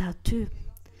levitit ishte aty.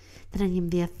 Dhe në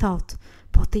 11 thot,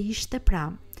 po të ishte pra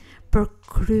për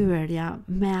kryerja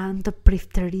me anë të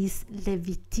priftërisë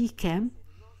levitike,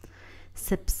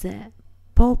 sepse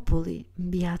populli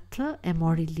mbi atë e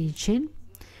mori ligjin,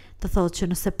 të thotë që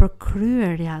nëse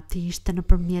përkryerja të ishte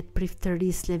nëpërmjet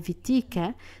priftërisë levitike,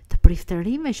 të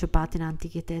priftërimeve që patin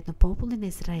antikitet në popullin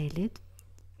e Izraelit,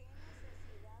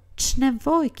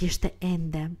 ç'nevojë kishte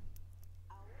ende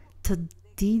të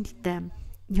dilte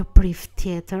një prift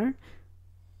tjetër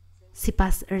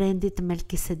sipas rendit të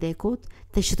Melkisedekut,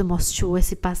 dhe që të mos quhej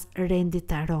sipas rendit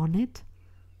të Aronit,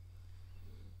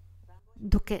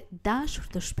 duke dashur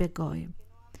të shpjegoj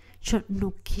që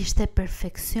nuk kishte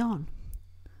perfeksion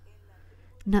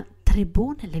në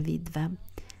tribun e levitëve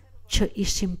që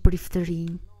ishin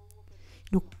priftërinj,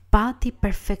 nuk pati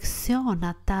perfeksion,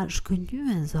 ata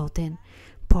zhgënjyen Zotin,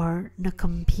 por në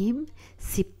këmbim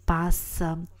sipas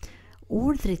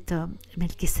urdhrit të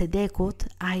Melkisedekut,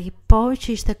 ai po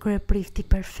që ishte kryeprifti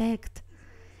perfekt,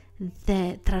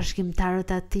 dhe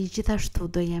trashëgimtarët e tij gjithashtu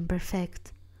do jenë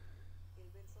perfekt.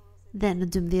 Dhe në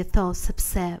 12 thot,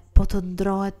 sepse po të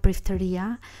ndrohet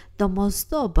priftëria, do mos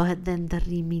do bëhet dhe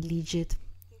ndërrimi i ligjit.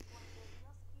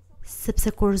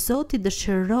 Sepse kur Zoti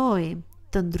dëshiroi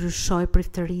të ndryshoj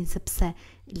priftërinë, sepse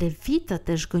levitët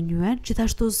e zhgënjyen,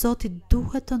 gjithashtu Zoti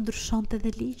duhet të ndryshonte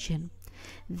dhe ligjin.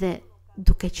 Dhe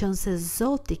duke qenë se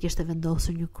Zoti kishte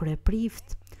vendosur një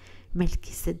kryeprift,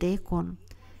 Melkisedekun,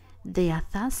 dhe ja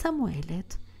tha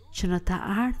Samuelit që në të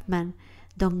ardhmen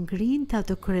do ngrinte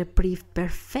atë kryeprift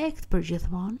perfekt për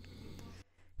gjithmonë,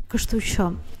 kështu që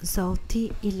Zoti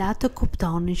i la të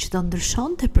kuptonin që do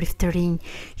ndryshonte priftërinj,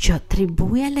 që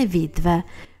tribuja e levitëve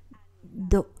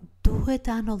duhet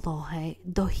të anullohej,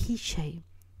 do hiqej,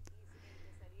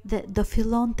 dhe do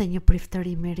fillonte një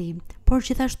priftërim i ri, por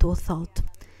gjithashtu thot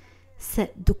se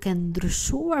duke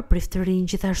ndryshuar priftërinë,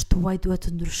 gjithashtu ai duhet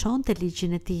të ndryshonte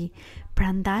ligjin e tij.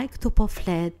 Prandaj këtu po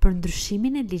flet për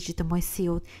ndryshimin e ligjit të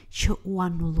Mojsiut që u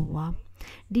anullua.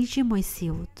 Ligji i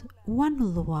Mojsiut u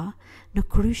anullua në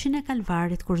kryshin e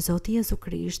Kalvarit kur Zoti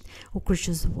Jezukrisht u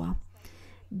kryqëzua.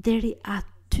 Deri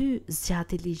aty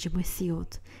zgjati ligji i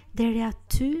Mojsiut, deri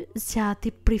aty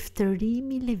zgjati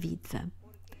priftërimi i levitëve,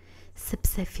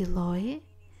 sepse filloi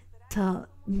të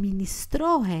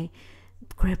ministrohej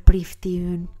kryeprifti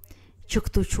ynë, që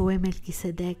këtu quhej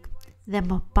Melkisedek, Dhe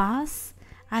më pas,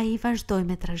 a I vazhdoj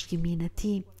me trashëgimin e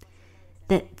tij,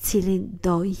 dhe cilin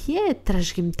do jetë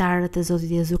trashëgimtarët e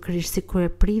Zotit Jezukrishtit si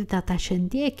kryepriv dhe ata që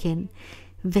ndjekin,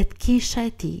 vetë kisha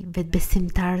e tij, vetë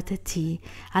besimtarët e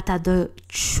tij, ata do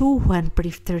quhen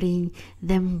priftërinj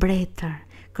dhe mbretër,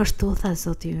 kështu tha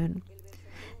Zoti ynë.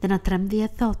 Dhe në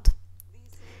 13 thot,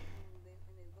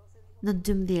 në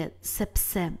 12,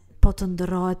 sepse po të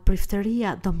ndërrohet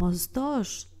priftëria, do mos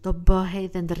do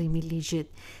bëhej dhe ndërrimi I ligjit,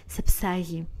 sepse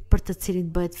ai për të cilin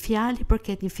bëhet fjalë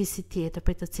përket një fisi tjetër,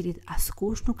 për të cilit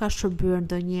askush nuk ka shërbyer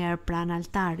ndonjëherë pranë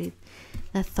altarit.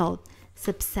 Dhe thot,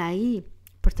 sepse ai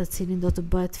për të cilin do të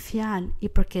bëhet fjalë I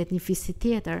përket një fisi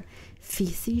tjetër,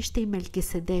 fisi ishte I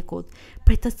Melkisedekut,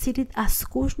 për të cilit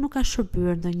askush nuk ka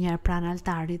shërbyer ndonjëherë pranë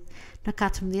altarit. Në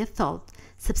 14 thot,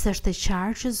 sepse është e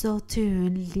qartë që Zoti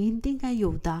ynë lindi nga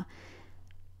Juda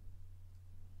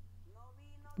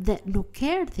dhe nuk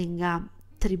erdhi nga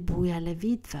tribuja e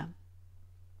levitëve.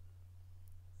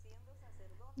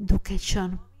 Duke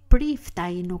qenë prift,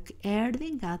 ai nuk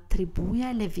erdhi nga tribuja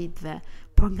e levitëve,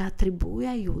 por nga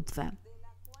tribuja e judëve,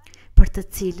 për të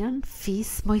cilën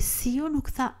fis Mojsiu nuk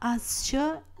tha asgjë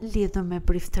lidhur me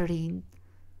priftërinë.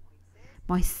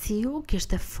 Mojsiu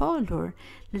kishte folur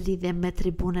në lidhje me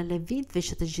tribunën e levitëve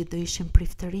që të gjithë do ishin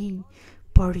priftërinj,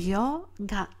 por jo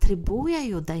nga tribuja e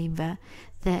judajve.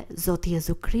 Dhe Zoti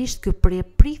Jezukrisht, ky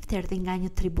prift erdhi nga një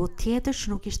tribu tjetër që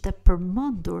nuk ishte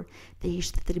përmendur dhe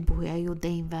ishte tribuja e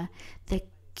judejve. Dhe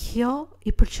kjo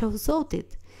I pëlqeu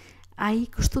Zotit. Ai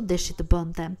kështu deshi të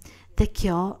bënte. Dhe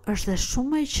kjo është dhe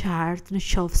shumë e qartë në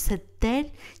qoftë se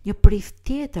del një prift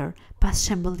tjetër pas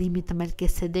shembullimit të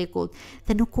Melkisedekut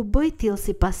dhe nuk u bëi tillë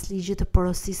sipas ligjit të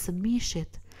porosisë së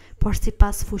mishit, por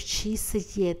sipas fuqisë së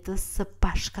jetës së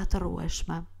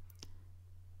pashkatërueshme.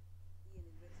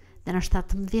 Dhe në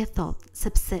 17 thot,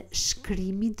 sepse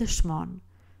shkrimi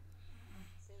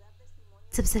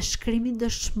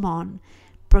dëshmon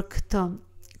për këtë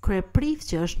kryeprift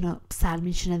që është në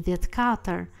Psalmin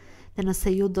 114, dhe nëse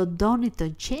ju do doni të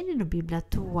gjeni në Bibla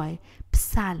tuaj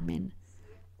Psalmin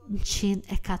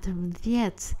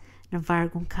 114 në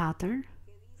vargun 4,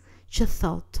 që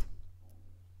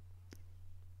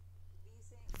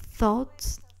thot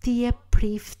ti je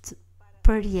prift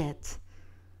për jetë,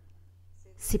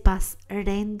 sipas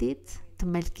rendit të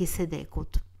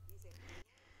Melkisedekut.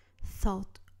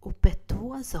 Thot, u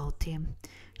betua Zoti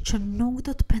që nuk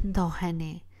do të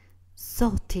pendoheni.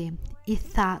 Zoti I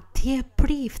tha, ti je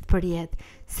prift për jetë,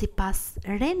 sipas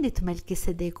rendit të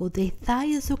Melkisedekut, dhe I tha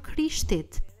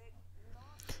Jezukrishtit,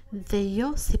 dhe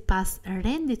jo sipas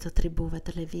rendit të tribuve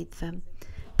të levitëve,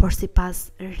 por sipas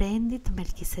rendit të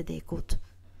Melkisedekut.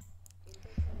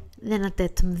 Dhe në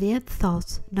 18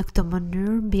 thot, në këtë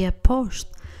mënyrë mbi e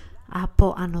poshtë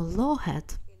apo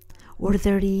anullohet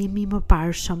urdhërimi I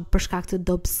mëparshëm për shkak të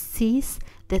dobësisë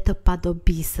dhe të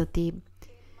padobisë së tij.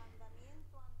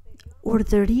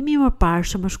 Urdhërimi I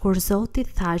mëparshëm është kur Zoti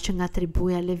tha që nga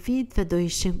tribuja e levitëve do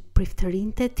ishin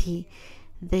priftërinjtë e tij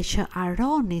dhe që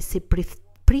Aroni si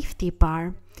prifti I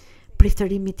parë,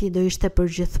 priftërimi I tij do ishte për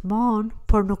gjithmonë,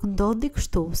 por nuk ndodhi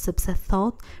kështu, sepse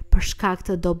thot, për shkak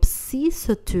të dobësisë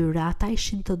së tyre, ata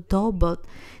ishin të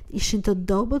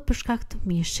dobët për shkak të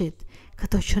mishit.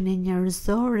 Këto qenie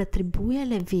njerëzore, tribuja e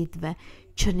levitëve,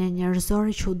 qenie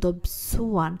njerëzore që u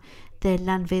dobësuan dhe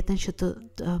lanë veten që të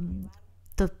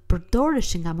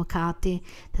përdoreshin nga mëkati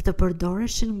dhe të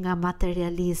përdoreshin nga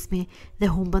materializmi dhe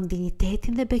humbën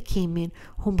dinjitetin dhe bekimin,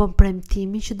 humbën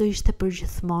premtimin që do ishte për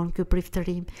gjithmonë ky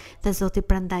priftërim, dhe Zoti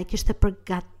prandaj kishte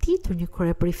përgatitur një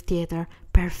kryeprift tjetër,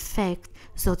 perfekt,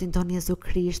 Zotin ton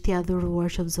Jezukrisht I adhuruar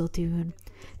qoftë Zoti ynë.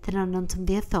 Dhe në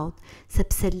 19 thot,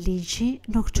 sepse ligji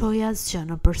nuk çoi asgjë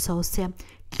në përsosje,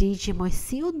 ligji I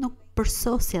Mojsiut nuk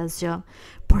përsosi asgjë,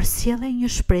 por sjellej një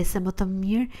shpresë më të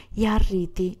mirë I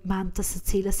arriti me anë të së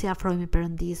cilës I afrohemi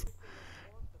Perëndis.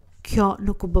 Kjo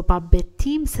nuk u bë pa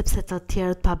betim, sepse të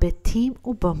tjerët pa betim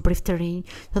u bën priftërinj,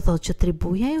 do thotë që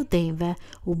tribuja e judejve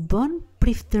u bën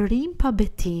priftërinj pa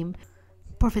betim,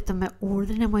 por vetëm me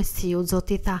urdhrin e Mojsiut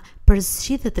Zoti tha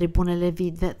përzgjidhet tribunën e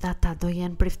levitëve dhe ata do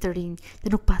jenë priftërinj, dhe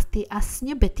nuk pasti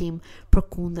asnjë betim,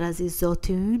 përkundrazi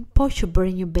Zoti ynë po që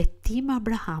bëri një betim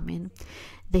Abrahamin.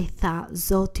 Dhe I tha,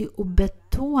 Zoti u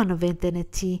betua në veten e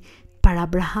tij para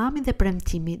Abrahamit dhe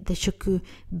premtimit, dhe që ky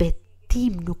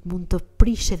betim nuk mund të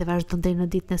prishej dhe vazhdon deri në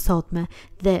ditën e sotme.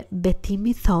 Dhe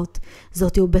betimi thot,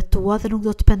 Zoti u betua dhe nuk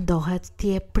do të pendohet, ti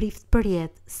je prift për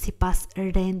jetë sipas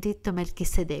rendit të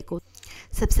Melkisedekut,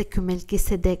 sepse ky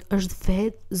Melkisedek është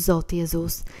vetë Zoti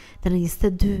Jezus. Dhe në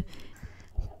 22,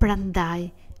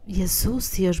 prandaj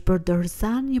Jezusi është bërë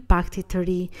dorëzan një pakti të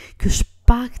ri. Ky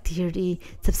pakti I ri,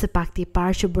 sepse pakti I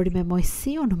parë që bëri me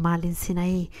Mojsiu në malin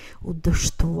Sinai u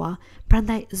dështua.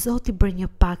 Prandaj Zoti bëri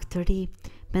një pakt të ri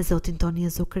me Zotin tonë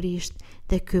Jezukrisht,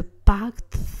 dhe ky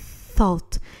pakt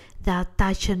thot dhe ata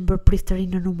që në bërë priftëri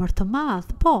në numër të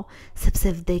madh, po,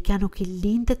 sepse vdekja nuk I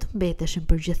linte të mbeteshin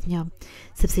për gjithnjë,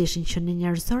 sepse ishin qenë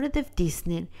njerëzore dhe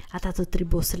vdisnin ata të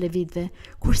tribusë së Levitëve,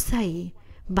 kurse ai,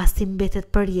 mbasi mbetet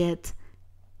për jetë,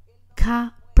 ka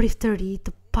priftëri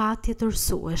të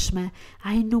patjetërsueshme.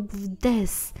 Ai nuk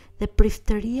vdes dhe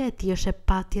priftëria e tij është e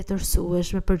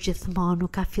patjetërsueshme për gjithmonë,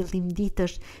 nuk ka fillim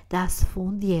ditësh dhe as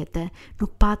fund jete,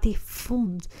 nuk pati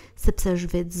fund, sepse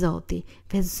është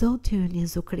vetë Zoti ynë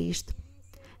Jezukrisht.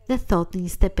 Dhe thot në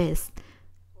 25,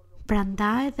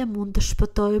 prandaj dhe mund të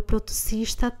shpëtojë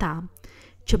plotësisht ata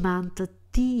që me anë të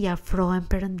tij I afrohen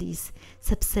Perëndis,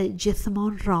 sepse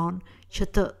gjithmonë ron që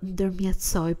të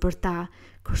ndërmjetësoj për ta.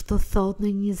 Kështu thot në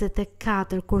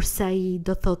 24, kurse ai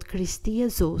do thot Krishti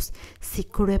Jezus si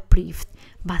kryeprift,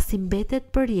 mbasi mbetet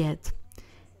për jetë,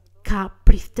 ka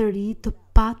priftëri të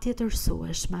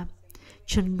patjetërsueshme,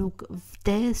 që nuk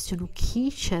vdes, që nuk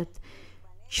hiqet,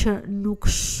 që nuk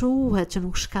shuhet, që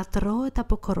nuk shkatërrohet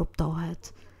apo korruptohet.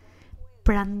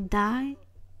 Prandaj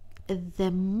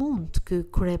dhe mund ky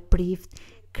kryeprift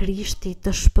Krishti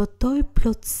të shpëtoj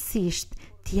plotësisht,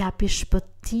 të japi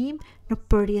shpëtim në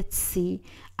përjetësi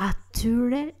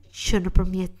atyre që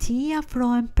nëpërmjet tij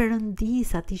afrohen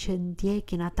Perëndis, ati që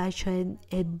ndjekin, ata që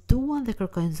e duan dhe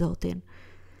kërkojnë Zotin.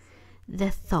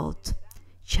 Dhe thot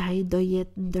që ai do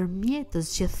jetë ndërmjetës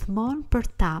gjithmonë për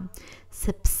ta,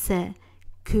 sepse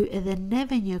ky edhe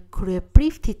neve një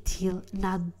kryeprift I tillë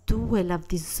na duhet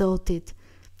lavdi Zotit.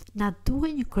 Na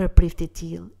duhet një kryeprift I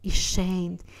tillë, I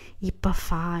shenjtë, I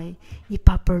pafaj, I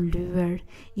papërlyer,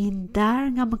 I ndar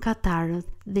nga mëkatarët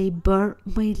dhe I bër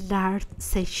më I lartë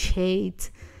se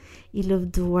qejtë. I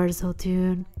lëvduar Zoti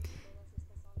ynë.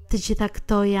 Të gjitha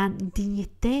këto janë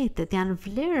dinjitetet, janë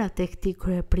vlerat e këtij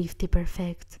kryeprifti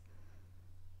perfekt.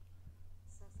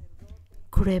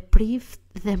 Kryeprift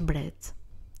dhe mbret,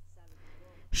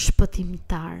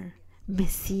 shpëtimtar,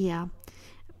 Mesia,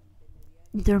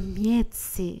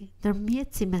 ndërmjetësi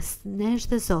mes nesh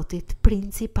dhe Zotit,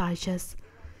 princi I paqes,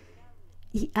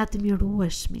 I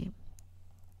admirueshmi.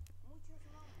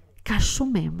 Ka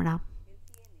shumë emra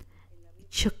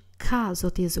që ka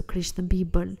Zoti Jezukrishti në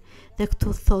Bibël, dhe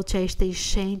këtu thot që ai ishte I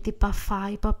shenjtë, I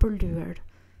pafaj, I papërlyer.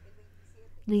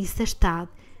 Në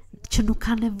 27, që nuk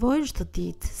ka nevojë çdo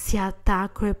ditë si ata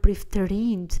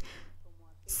kryepriftërinjt,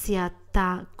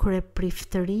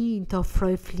 të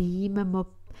ofroj flijime më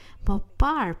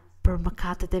parë për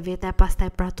mëkatet e veta e pastaj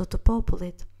për ato të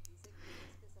popullit.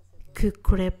 Ky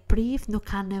kryeprift nuk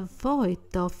ka nevojë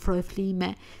të ofroj flijime,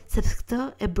 sepse këtë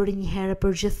e bëri një herë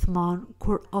për gjithmonë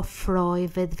kur ofroi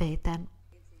vetveten.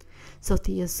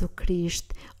 Zoti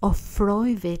Jezukrisht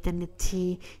ofroi veten e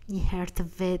tij një herë të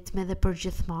vetme dhe për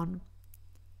gjithmonë.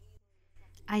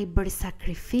 Ai bëri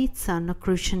sakrificën në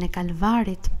kryqin e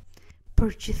Kalvarit për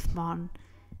gjithmonë,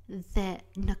 dhe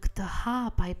në këtë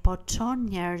hap ai po çon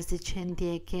njerëzit që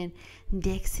ndjekin,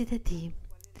 ndjekësit e tij,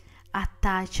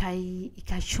 ata që ai I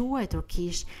ka quajtur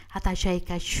kish, ata që ai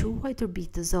ka quajtur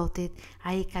bijtë të Zotit,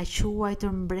 ai ka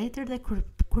quajtur mbretër dhe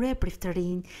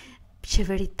kryepriftërinj,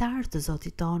 qeveritar të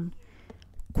Zotit ton.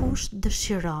 Kush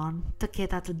dëshiron të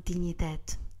ketë atë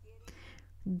dinjitet?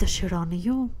 Dëshironi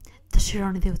ju?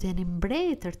 Dëshironi dhe ju të jeni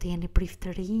mbretër, të jeni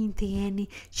priftërinj, të jeni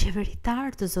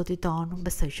qeveritar të Zotit ton? Unë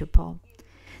besoj që po.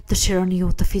 Dëshironi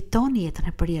ju të fitoni jetën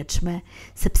e përjetshme,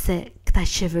 sepse këta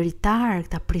qeveritar,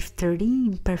 këta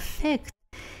priftërinj perfekt,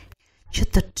 që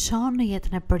të çon në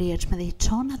jetën e përjetshme dhe I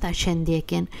çon ata që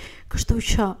ndjekin. Kështu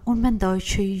që unë mendoj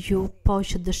që ju po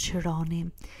që dëshironi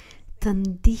të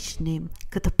ndiqni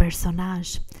këtë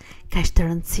personazh kaq të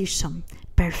rëndësishëm,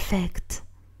 perfekt,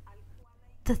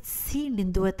 të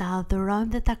cilin duhet ta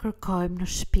adhurojmë dhe ta kërkojmë në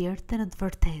shpirt dhe në të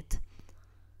vërtetë,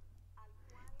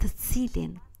 të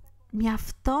cilin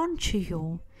mjafton që ju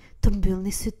të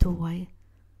mbyllni sytë tuaj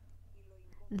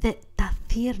dhe ta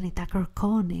thirrni, ta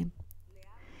kërkoni,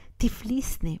 ti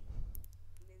flisni,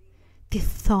 ti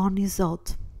thoni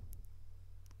Zot,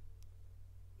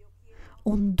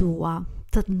 unë dua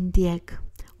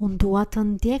të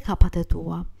ndjek hapat e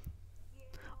tua,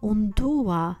 unë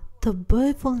dua të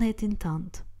bëj vullnetin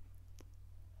tënd,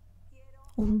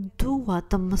 unë dua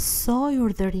të mësoj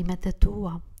urdhërimet e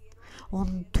tua,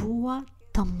 unë dua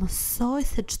të mësoj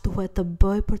se ç'duhet të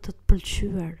bëj për të të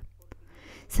pëlqyer,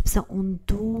 sepse unë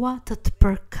dua të të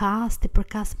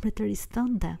përkas mbretërisë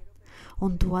tënde,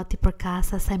 unë dua të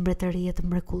përkas asaj mbretërie të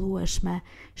mrekullueshme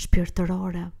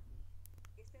shpirtërore,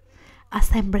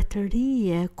 asaj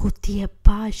mbretërie ku ti e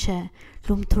paqe,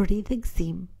 lumturi dhe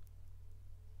gëzim,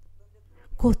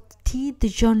 ku ti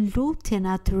dëgjon lutjen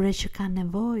e atyre që kanë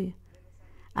nevojë,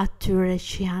 atyre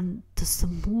që janë të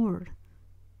sëmurë.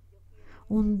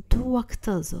 Unë dua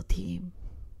këtë, Zoti im.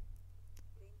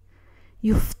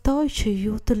 Ju ftoj që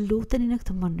ju të luteni në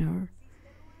këtë mënyrë.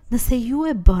 Nëse ju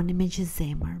e bëni me gjithë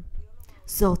zemër,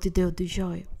 Zoti do ju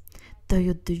dëgjoj. Do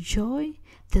ju dëgjoj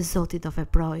dhe Zoti do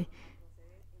veproj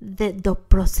dhe do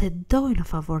procedoj në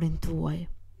favorin tuaj.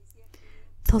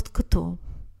 Thot këtu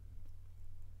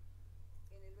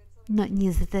në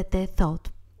 28 thot,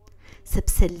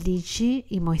 sepse ligji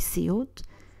i Mojsiut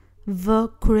vë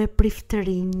krye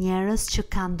priftëri njerëz që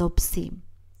kanë dobësi.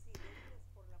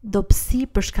 Dobësi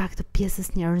për shkak të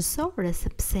pjesës njerëzore,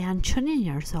 sepse janë qenie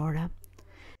njerëzore.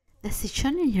 Dhe si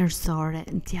qenie njerëzore,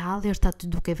 djalli është aty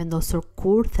duke vendosur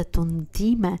kurthe të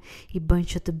ndime, i bëjnë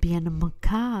që të bien në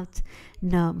mëkat,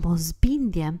 në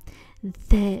mosbindje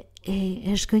dhe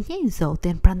e shgënjejnë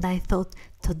Zotin, prandaj thot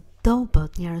të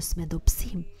dobët njerëz me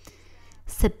dobësi,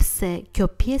 sepse kjo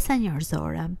pjesa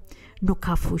njerëzore nuk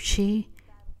ka fuqi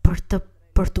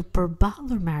për të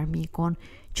përballur me armikun,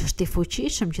 që është i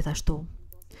fuqishëm gjithashtu.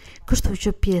 Kështu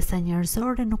që pjesa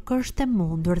njerëzore nuk është e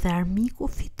mundur dhe armiku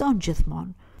fiton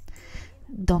gjithmonë.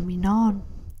 Dominon,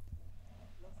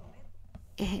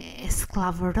 e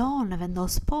sklavëron, e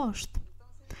vendos poshtë.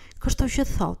 Kështu që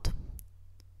thot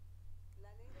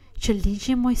që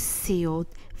ligji i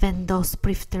Mojsiut vendos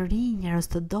priftëri njerëz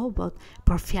të dobët,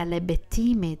 por fjalë e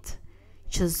betimit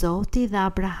që Zoti dhe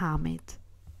Abrahamit,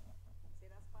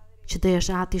 që do jesh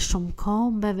ati shumë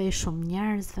kombeve, shumë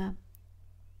njerëzve.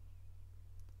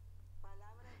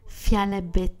 Fjalë e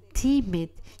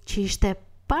betimit që ishte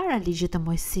para ligjit të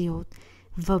Mojsiut,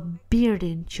 vë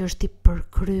birin që është i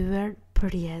përkryer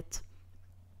për jetë.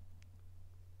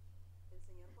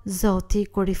 Zoti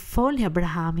kur i foli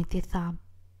Abrahamit i tha: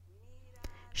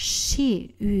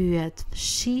 shi yjet,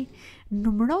 shi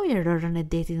numëroje rërën e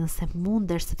detit nëse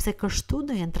mundesh, sepse kështu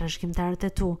do jenë trashëgimtarët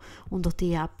e tu. Unë do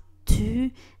t'i jap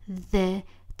ty dhe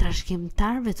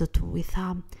trashëgimtarëve të tu, i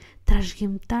tha,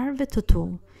 trashëgimtarëve të tu.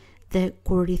 Dhe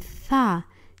kur i tha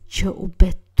që u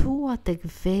betua tek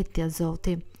vetja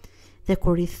Zoti, dhe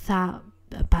kur i tha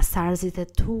pasarzit e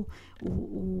tu,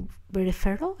 u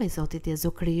referoi Zotit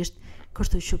Jezukrisht,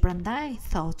 kështu që prandaj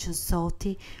thot që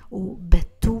Zoti u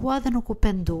betua dhe nuk u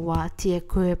pendua, ti e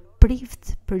krye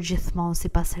prift për gjithmonë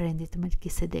sipas rendit të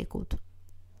Melkisedekut.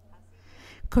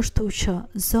 Kështu që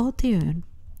Zoti ynë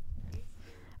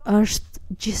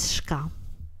është gjithçka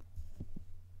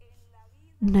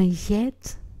në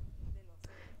jetë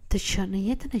në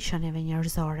jetën e qenieve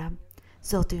njerëzore.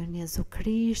 Zoti ynë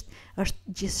Jezukrisht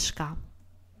është gjithçka.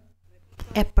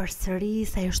 E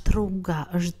përsëris, ai është rruga,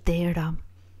 është dera.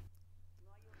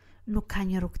 Nuk ka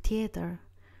një rrugë tjetër,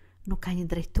 nuk ka një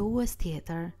drejtues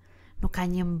tjetër, nuk ka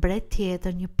një mbret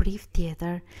tjetër, një prift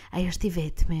tjetër, ai është i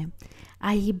vetmi.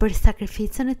 Ai i bëri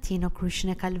sakrificën e tij në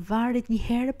kryqin e Kalvarit një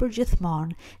herë për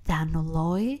gjithmonë dhe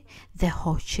anulloi dhe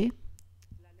hoqi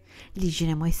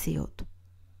ligjin e Mojsiut.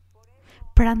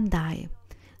 Prandaj,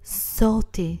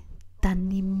 Zoti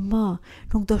tani më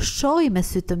nuk do shohë me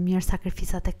sy të mirë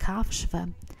sakrificat e kafshëve.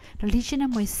 Në ligjin e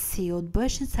Mojsiut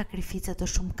bëheshin sakrifica të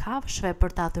shumë kafshëve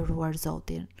për të adhuruar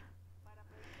Zotin,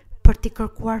 për t'i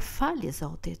kërkuar falje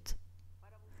Zotit,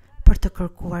 për të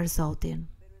kërkuar Zotin.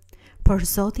 Por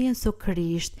Zoti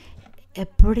Jezukrishtit e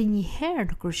bëri një herë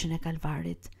në kryqin e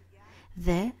Kalvarit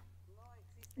dhe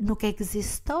nuk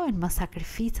ekzistojnë më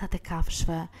sakrificat e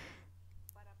kafshëve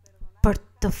për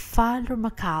të falur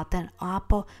mëkaten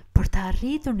apo për të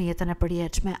arritur në jetën e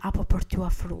përjetshme apo për t'u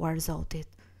afruar Zotit.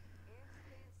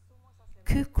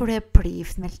 Ky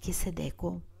kryeprift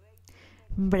Melkisedeku,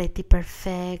 mbreti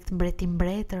perfekt, mbreti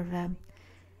mbretërve,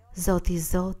 Zoti i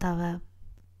zotave,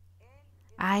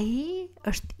 ai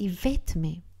është i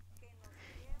vetmi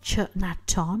që na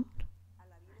çon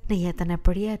në jetën e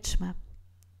përjetshme.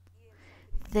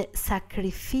 Dhe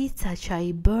sakrifica që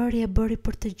ai bëri e bëri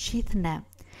për të gjithë ne.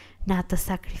 Në atë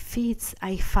sakrificë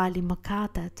ai fali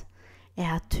mëkatet e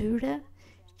atyre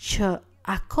që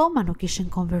akoma nuk ishin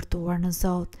konvertuar në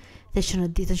Zot, dhe që në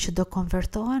ditën që do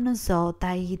konvertohen në Zot,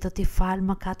 ai do t'i falë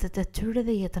mëkatet e tyre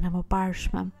dhe jetën e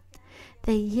mëparshme,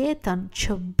 dhe jetën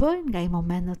që bëjnë nga i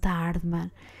moment në të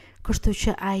ardhmen. Kështu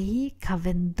që ai ka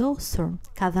vendosur,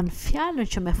 ka dhënë fjalën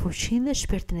që me fuqinë dhe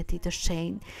shpirtin e tij të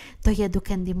shenjtë do jetë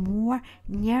duke ndihmuar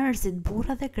njerëzit,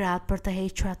 burra dhe gratë, për të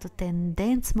hequr atë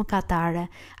tendencë mëkatare,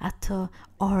 atë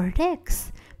oreks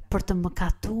për të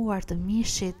mëkatuar të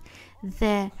mishit,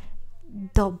 dhe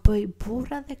do bëj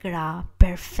burra dhe gra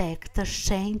perfekt, të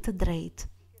shenjtë, të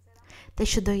drejtë, dhe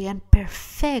që do jenë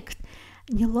perfekt,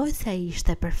 një lloj se ai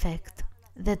ishte perfekt,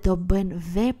 dhe do bëjnë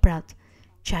veprat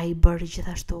që ai bëri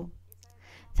gjithashtu.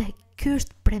 Dhe ky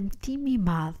është premtimi i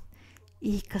madh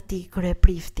i këtij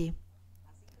kryeprifti.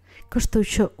 Kështu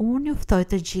që unë ju ftoj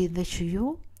të gjithëve që ju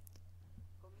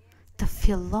të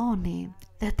filloni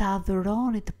dhe të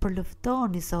adhuroni, të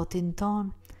përlëftoni Zotin ton,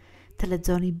 të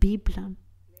lexoni Biblën.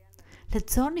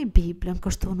 Lexoni Biblën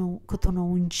këtu në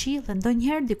Ungjil, dhe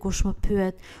ndonjëherë dikush më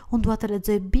pyet, unë dua të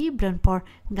lexoj Biblën, por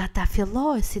nga ta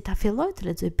filloj, si ta filloj të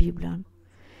lexoj Biblën?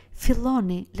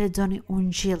 Filloni, lexoni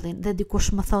Ungjillin, dhe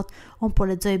dikush më thot, unë po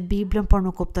lexoj Biblën, por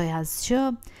nuk kuptoj asgjë,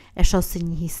 e shoh si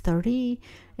një histori,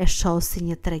 e shoh si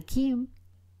një tregim,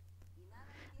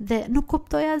 dhe nuk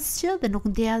kuptoj asgjë dhe nuk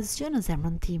ndjej asgjë në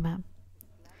zemrën time.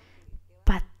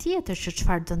 Pa tjetër që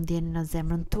çfarë do ndjeni në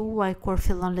zemrën tuaj kur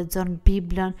fillon lexon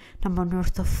Biblën në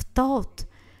mënyrë të ftohtë,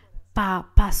 pa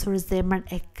pasur zemrën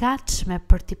e gatshme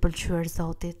për t'i pëlqyer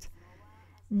Zotit.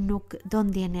 Nuk do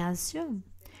ndjeni asgjë.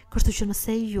 Kështu që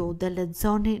nëse ju do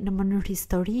lexoni në mënyrë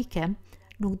historike,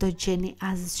 nuk do gjeni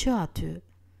asgjë aty.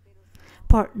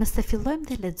 Por nëse fillojmë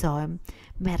të lexojmë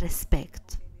me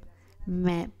respekt,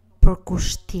 me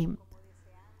përkushtim,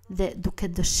 dhe duke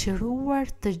dëshiruar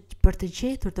për të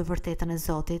gjetur të vërtetën e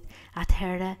Zotit,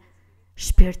 atëherë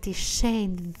Shpirti i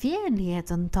Shenjtë vjen në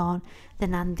jetën tonë dhe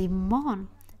na ndihmon,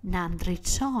 na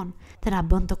ndriçon, dhe na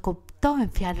bën të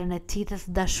kuptojmë fjalën e Tij dhe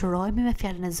të dashurohemi me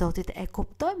fjalën e Zotit, e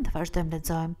kuptojmë dhe vazhdojmë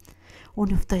lexojmë.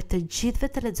 Unë ju ftoj të gjithëve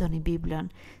të lexoni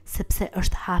Biblën, sepse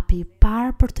është hapi i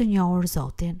parë për të njohur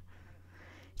Zotin.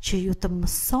 Që ju të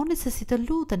mësoni se si të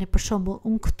luteni, për shembull,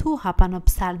 unë këtu hapa në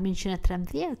Psalmin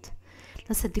 113.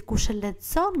 Nëse dikush e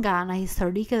lexon nga ana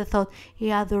historike dhe thot,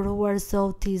 i adhuruar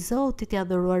Zoti, Zotit, i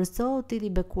adhuruar Zotit, i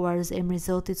bekuar emri i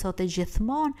Zotit sot e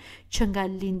gjithmonë, që nga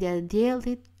lindja e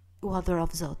diellit u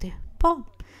adhurov Zoti. Po,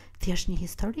 thjesht një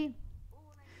histori.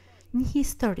 Një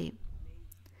histori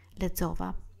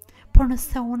lexova. Por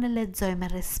nëse unë e lexoj me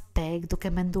respekt,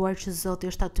 duke menduar që Zoti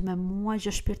është aty me mua,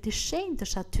 që Shpirti i Shenjtë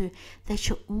është aty, dhe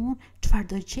që unë çfarë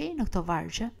do gjej në këto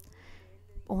vargje,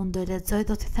 unë do lexoj,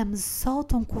 do t'i them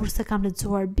Zot, unë kurse kam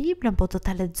lexuar Biblën, po do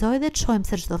ta lexoj dhe të shohim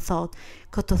se ç'do thot.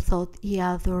 Këtu thot, i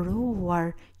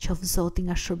adhuruar qof Zoti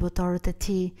nga shërbëtorët e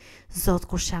Tij. Zot,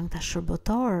 kush janë këta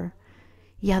shërbëtorë?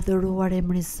 I adhuruar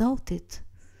emri i Zotit.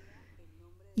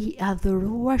 I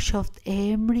adhuruar qoft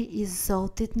emri i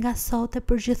Zotit nga sot e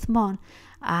përgjithmonë.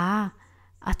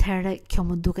 Atëherë kjo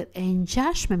më duket e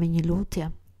ngjashme me një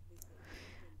lutje.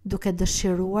 Duke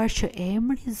dëshiruar që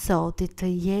emri i Zotit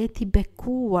të jetë i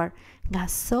bekuar nga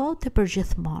sot e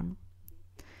përgjithmonë.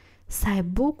 Sa e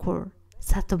bukur,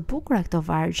 sa të bukura këto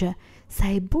vargje,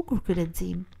 sa i bukur ky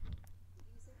lexim.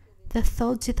 Dhe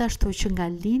thot gjithashtu që nga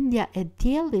lindja e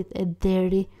diellit e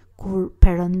deri kur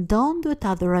perëndon duhet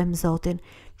të adhurojmë Zotin.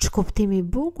 Ç'kuptimi i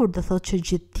bukur, do thot që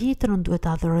gjithë ditën unë duhet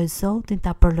të adhuroj Zotin,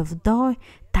 ta përlëvdoj,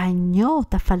 ta njoh,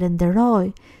 ta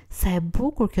falenderoj. Sa e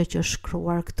bukur kjo që është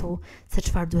shkruar këtu, se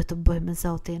çfarë duhet të bëj me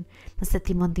Zotin. Nëse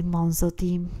ti më ndihmon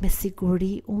Zoti, me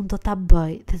siguri unë do ta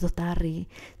bëj dhe do ta arrij,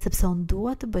 sepse unë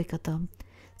dua të bëj këtë.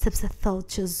 Sepse thot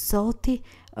që Zoti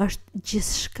është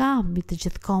gjithçka mbi të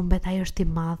gjithë kombet, ai është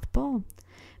i madh, po.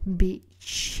 Mbi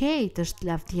qejt është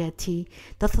lavdia e Tij.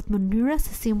 Do thot mënyra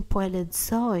se si unë po e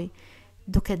lexoj,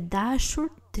 duke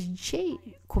dashur të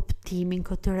gjej kuptimin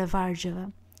këtyre vargjeve.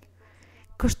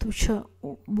 Kështu që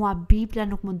mua Bibla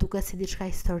nuk më duket si diçka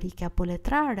historike apo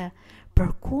letrare,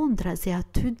 përkundrazi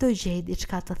aty do gjej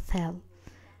diçka të thellë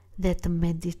dhe të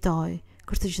meditoj.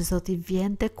 Kështu që Zoti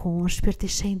vjen tek unë, Shpirti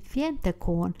i Shenjtë vjen tek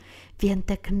unë, vjen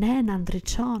tek ne, na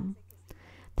ndriçon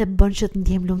dhe bën që të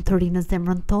ndjejmë lumturi në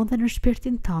zemrën tonë dhe në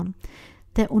shpirtin tonë.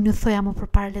 Dhe unë ju thoja më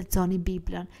përpara lexoni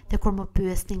Biblën, dhe kur më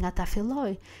pyesni nga ta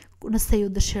filloj, nëse ju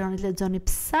dëshironi lexoni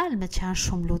psalmet që janë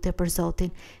shumë lutje për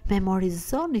Zotin,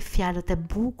 memorizoni fjalët e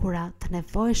bukura të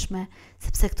nevojshme,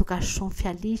 sepse këtu ka shumë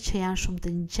fjali që janë shumë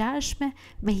të ngjashme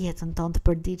me jetën tonë të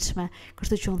përditshme.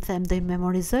 Kështu që unë them, do i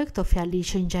memorizoj këto fjali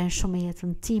që ngjajnë shumë me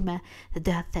jetën time dhe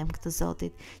do ja them këtë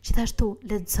Zotit. Gjithashtu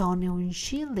lexoni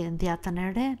Ungjillin, dhjetën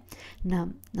e re.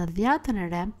 Në dhjetën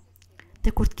e re, dhe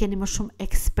kur të keni më shumë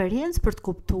eksperiencë për të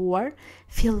kuptuar,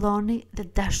 filloni dhe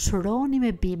dashuroni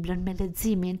me Biblën, me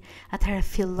leximin. Atëherë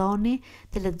filloni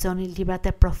të lexoni librat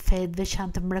e profetëve që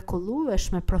janë të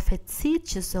mrekullueshme,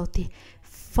 profecitë që Zoti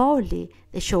foli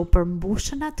dhe që u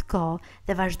përmbushën atë kohë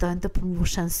dhe vazhdojnë të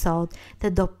përmbushen sot dhe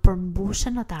do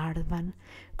përmbushen në të ardhmen.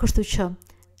 Kështu që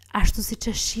ashtu siç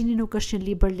e shihni, nuk është një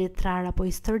libër letrar apo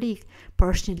historik,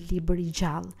 por është një libër i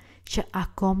gjallë, që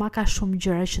akoma ka shumë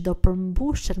gjëra që do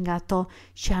përmbushen nga ato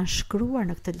që janë shkruar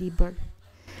në këtë libër.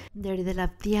 Deri dhe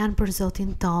lavdia për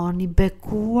Zotin ton, i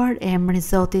bekuar emri i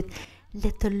Zotit.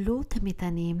 Le të lutemi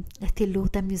tani, le të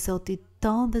lutemi Zotit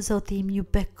ton, dhe Zoti im ju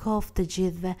bekoft të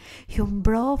gjithëve, ju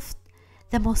mbroft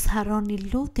Dhe mos harroni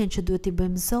lutjen që duhet i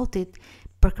bëjmë Zotit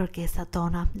për kërkesat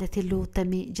tona. Le t'i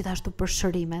lutemi gjithashtu për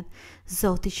shërimet.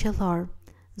 Zoti qellor,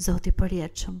 Zoti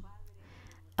përjetshëm.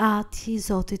 Ati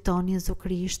Zoti ton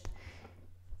Jezukrisht,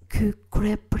 ky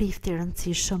kryeprift i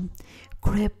rëndësishëm,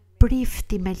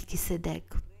 kryeprifti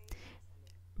Melkisedek,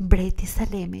 mbreti i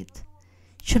Salemit,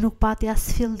 që nuk pati as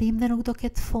fillim dhe nuk do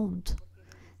ketë fund,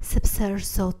 sepse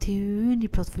është Zoti ynë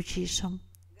i plotfuqishëm.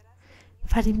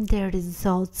 Faleminderit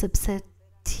Zot, sepse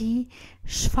ti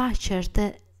shfaqesh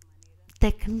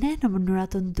tek ne në mënyra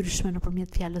të ndryshme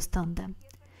nëpërmjet fjalës tënde.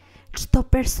 Çdo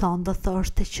person do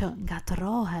thoshte që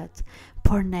ngatërohet,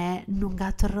 por ne nuk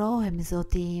ngatërohemi,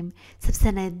 Zoti im,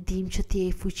 sepse ne dim që ti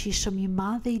je i fuqishëm, i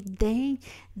madh dhe i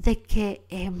denj dhe ke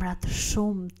emra të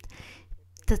shumtë,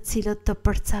 të cilët të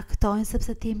përcaktojnë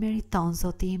sepse ti e meriton,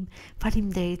 Zoti im.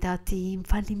 Faleminderit Ati im,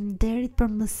 faleminderit për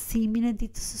mësimin e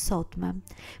ditës së sotme.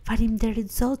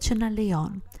 Faleminderit Zot që na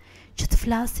lejon që të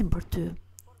flasim për ty,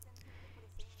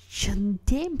 që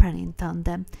ndjejmë praninë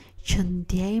tënde, që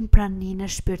ndjejmë praninë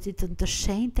e Shpirtit të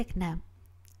shenjtë tek ne.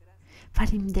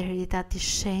 Faleminderit Ati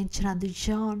shenjtë që na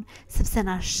dëgjon, sepse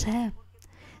na sheh,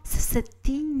 sepse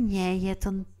ti njeh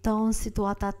jetën tonë,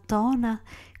 situatat tona,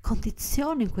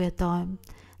 kondicionin ku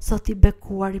jetojmë. Zoti i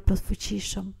bekuar i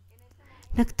plotfuqishëm,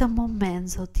 në këtë moment,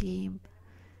 Zoti im,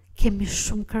 kemi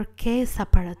shumë kërkesa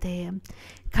para teje,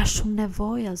 ka shumë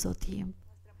nevoja, Zoti im.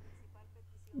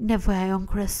 Nevoja jonë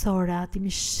kryesore, Ati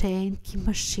mi shenjtë, ki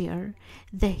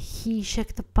mëshirë dhe hiqe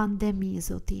këtë pandemi,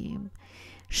 Zoti im.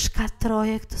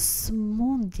 Shkatroje këtë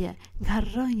sëmundje nga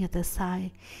rrënjët e saj.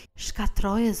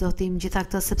 Shkatroje, Zoti im, gjitha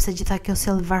këtë, sepse gjitha kjo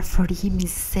sjell varfëri,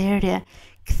 mizerie,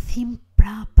 kthim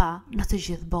prapa në të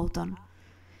gjithë botën.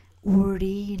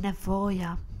 Uri,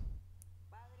 nevoja.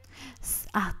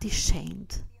 Ati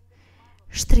shenjtë,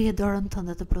 shtrije dorën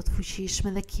tënde të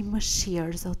plotfuqishme dhe ki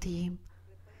mëshirë, Zoti im.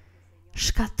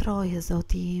 Shkatroje,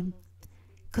 Zoti im,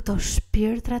 këto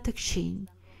shpirtra të këqinj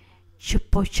që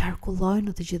po qarkullojnë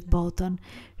në të gjithë botën.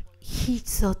 Hiq,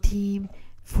 Zoti im,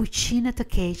 fuqinë të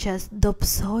keqes,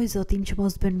 dobësoj, Zoti im, që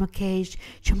mos bëjnë më keq,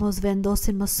 që mos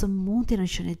vendosin më sëmundje në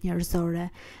qenit njerëzore.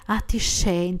 Ati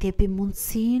shenjtë, jepi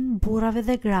mundësinë burrave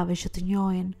dhe grave që të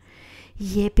njohin.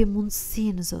 Jepi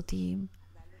mundësinë, Zoti im.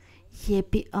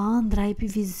 Jepi ëndra, jepi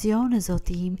vizione,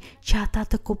 Zoti im, që ata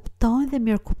të kuptojnë dhe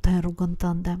mirë kuptojnë rrugën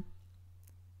tënde.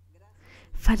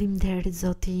 Faleminderit,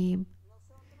 Zoti im.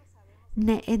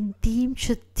 Ne e dim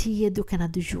që ti je duke na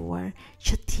dëgjuar,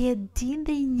 që ti e din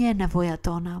dhe i njeh nevojat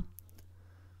tona.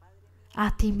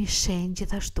 Ati mi shenjtë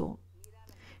gjithashtu.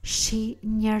 Shi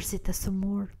njerëzit e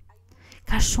sëmur.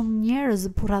 Ka shumë njerëz,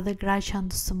 burra dhe gra, që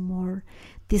janë të sëmur.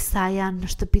 Disa janë në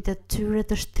shtëpitë e tyre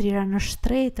të shtrira në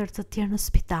shtretër, të tjerë në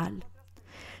spital.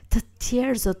 Të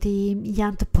tjerë, Zoti im,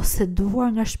 janë të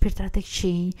poseduar nga shpirtrat e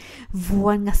këqij,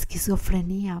 vuajnë nga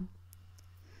skizofrenia.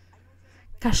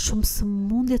 Ka shumë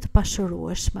sëmundje të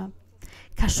pashërueshme,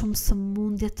 ka shumë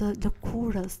sëmundje të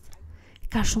lëkurës,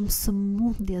 ka shumë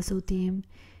sëmundje, Zoti im,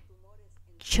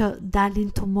 që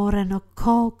dalin tumore në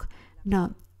kokë,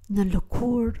 në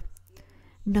lëkurë,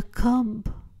 në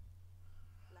këmbë.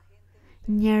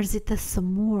 Njerëzit e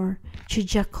sëmur që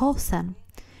gjakosen,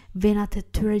 venat e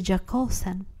tyre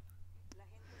gjakosen.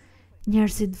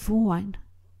 Njerëzit vuajnë.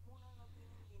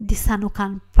 Disa nuk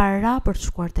kanë para për të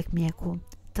shkuar tek mjeku,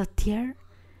 të tjerë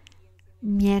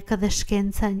mjekët dhe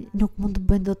shkenca nuk mund të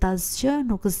bëjnë dot asgjë,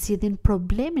 nuk zgjidhin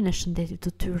problemin e shëndetit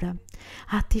të tyre.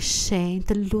 Ati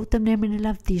shenjtë, të lutem në emrin e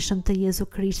lavdishëm të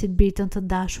Jezukrishtit, biritën të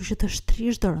dashur, që të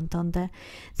shtrish dorën tënde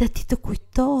dhe ti të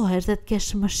kujtohesh dhe të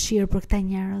kesh mëshirë për këta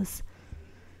njerëz.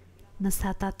 Nëse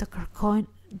ata të kërkojnë,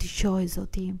 dëgjoj,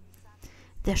 Zoti im.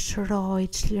 Dëshiroj,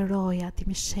 çliroj, Ati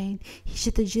mi shenjtë,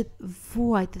 hiqi të gjithë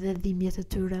vuajt dhe dhimbjet e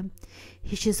tyre.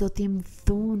 Hiqi, Zoti im,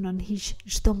 dhunën, hiq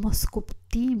çdo mos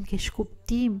kuptim, keq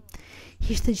kuptim.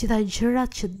 Hiq të gjitha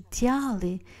gjërat që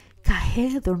djalli ka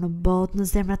hedhur në botë, në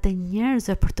zemrat e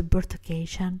njerëzve për të bërë të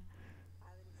keqen.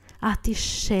 Ati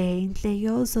shenjtë,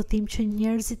 lejo, Zoti im, që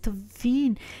njerëzit të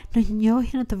vinë në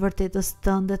njohjen e të vërtetës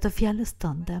tënde, të fjalës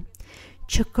tënde,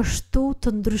 që kështu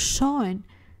të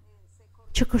ndryshojnë,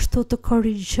 që kështu të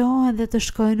korrigjohen dhe të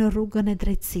shkojnë në rrugën e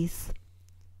drejtësisë.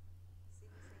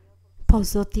 Po,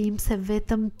 Zoti im, se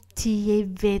vetëm ti je i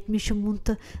vetmi që mund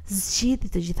të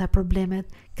zgjidhë të gjitha problemet.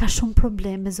 Ka shumë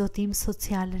probleme, Zoti im,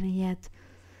 sociale në jetë.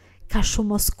 Ka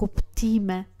shumë mos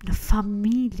kuptime në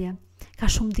familje. Ka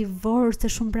shumë divorce,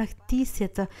 shumë braktisje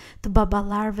të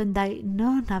baballarëve ndaj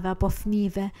nënave apo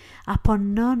fëmijëve, apo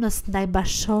nënës ndaj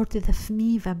bashortit dhe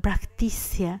fëmijëve,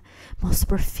 braktisje, mos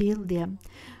përfillje,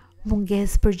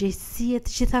 mungesë përgjegjësie,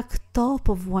 të gjitha këto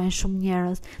po vuajnë shumë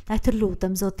njerëz. Ne të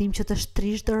lutem Zotim që të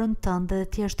shtrish dorën tënde dhe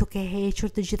ti është duke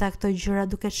hequr të gjitha këto gjëra,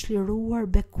 duke çliruar,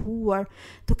 bekuar,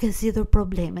 duke zgjidhur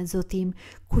probleme, Zotim.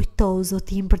 Kujto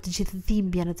Zotim për të gjithë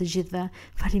dhimbjen e të gjithëve.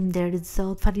 Faleminderit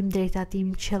Zot, faleminderit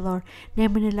Atim Qellor. Në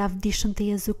emrin e lavdishëm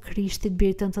të Jezukrishtit,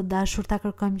 birit të dashur, ta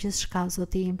kërkojmë gjithçka,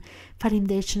 Zotim.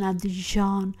 Faleminderit që na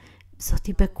dëgjon.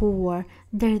 Zoti bekuar,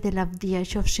 deri dhe lavdia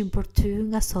qofshin për ty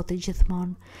nga sot e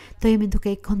gjithmonë. Do jemi duke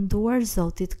i kënduar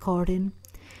Zotit korin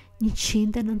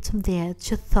 119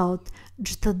 që thot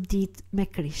çdo ditë me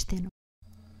Krishtin.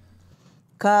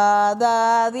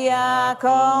 Cada día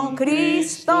con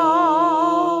Cristo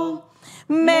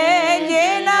me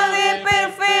llena de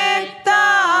perfecta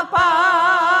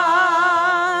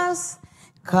paz.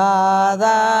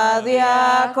 Cada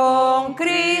día con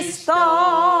Cristo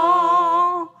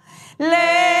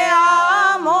le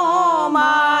amo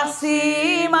más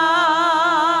y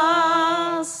más.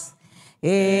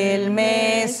 Él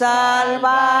me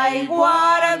salva y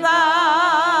guarda,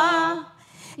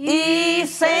 y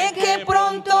sé que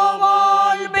pronto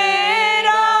volverá.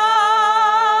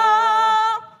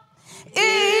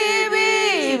 Y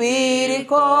vivir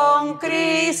con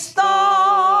Cristo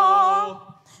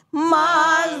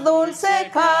más dulce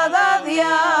cada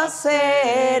día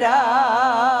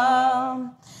será.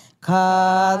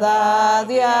 Cada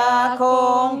día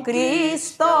con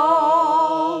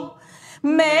Cristo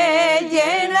me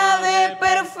llena de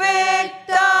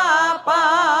perfecta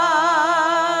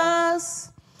paz.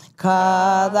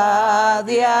 Cada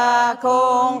día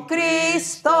con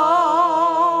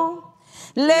Cristo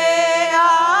le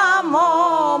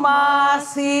amo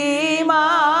más y más.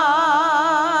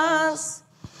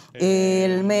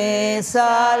 Él me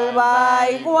salva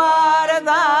y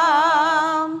guarda,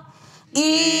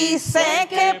 y sé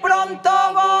que pronto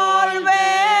volverá.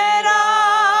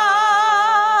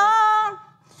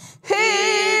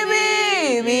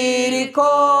 Y vivir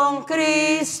con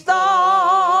Cristo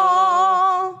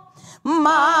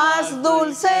más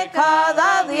dulce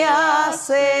cada día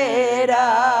será.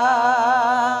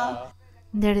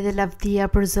 Nderi dhe lavdia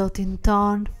për Zotin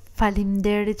ton.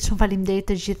 Faleminderit, shumë faleminderit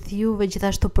të gjithë juve,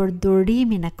 gjithashtu për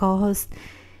durimin e kohës.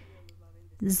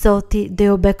 Zoti do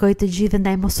ju bekoj të gjithë,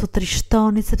 ndaj mos u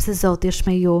trishtoni sepse Zoti është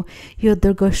me ju. Ju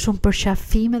dërgoj shumë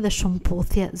përqafime dhe shumë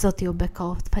puthje. Zoti ju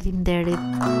bekoft. Faleminderit.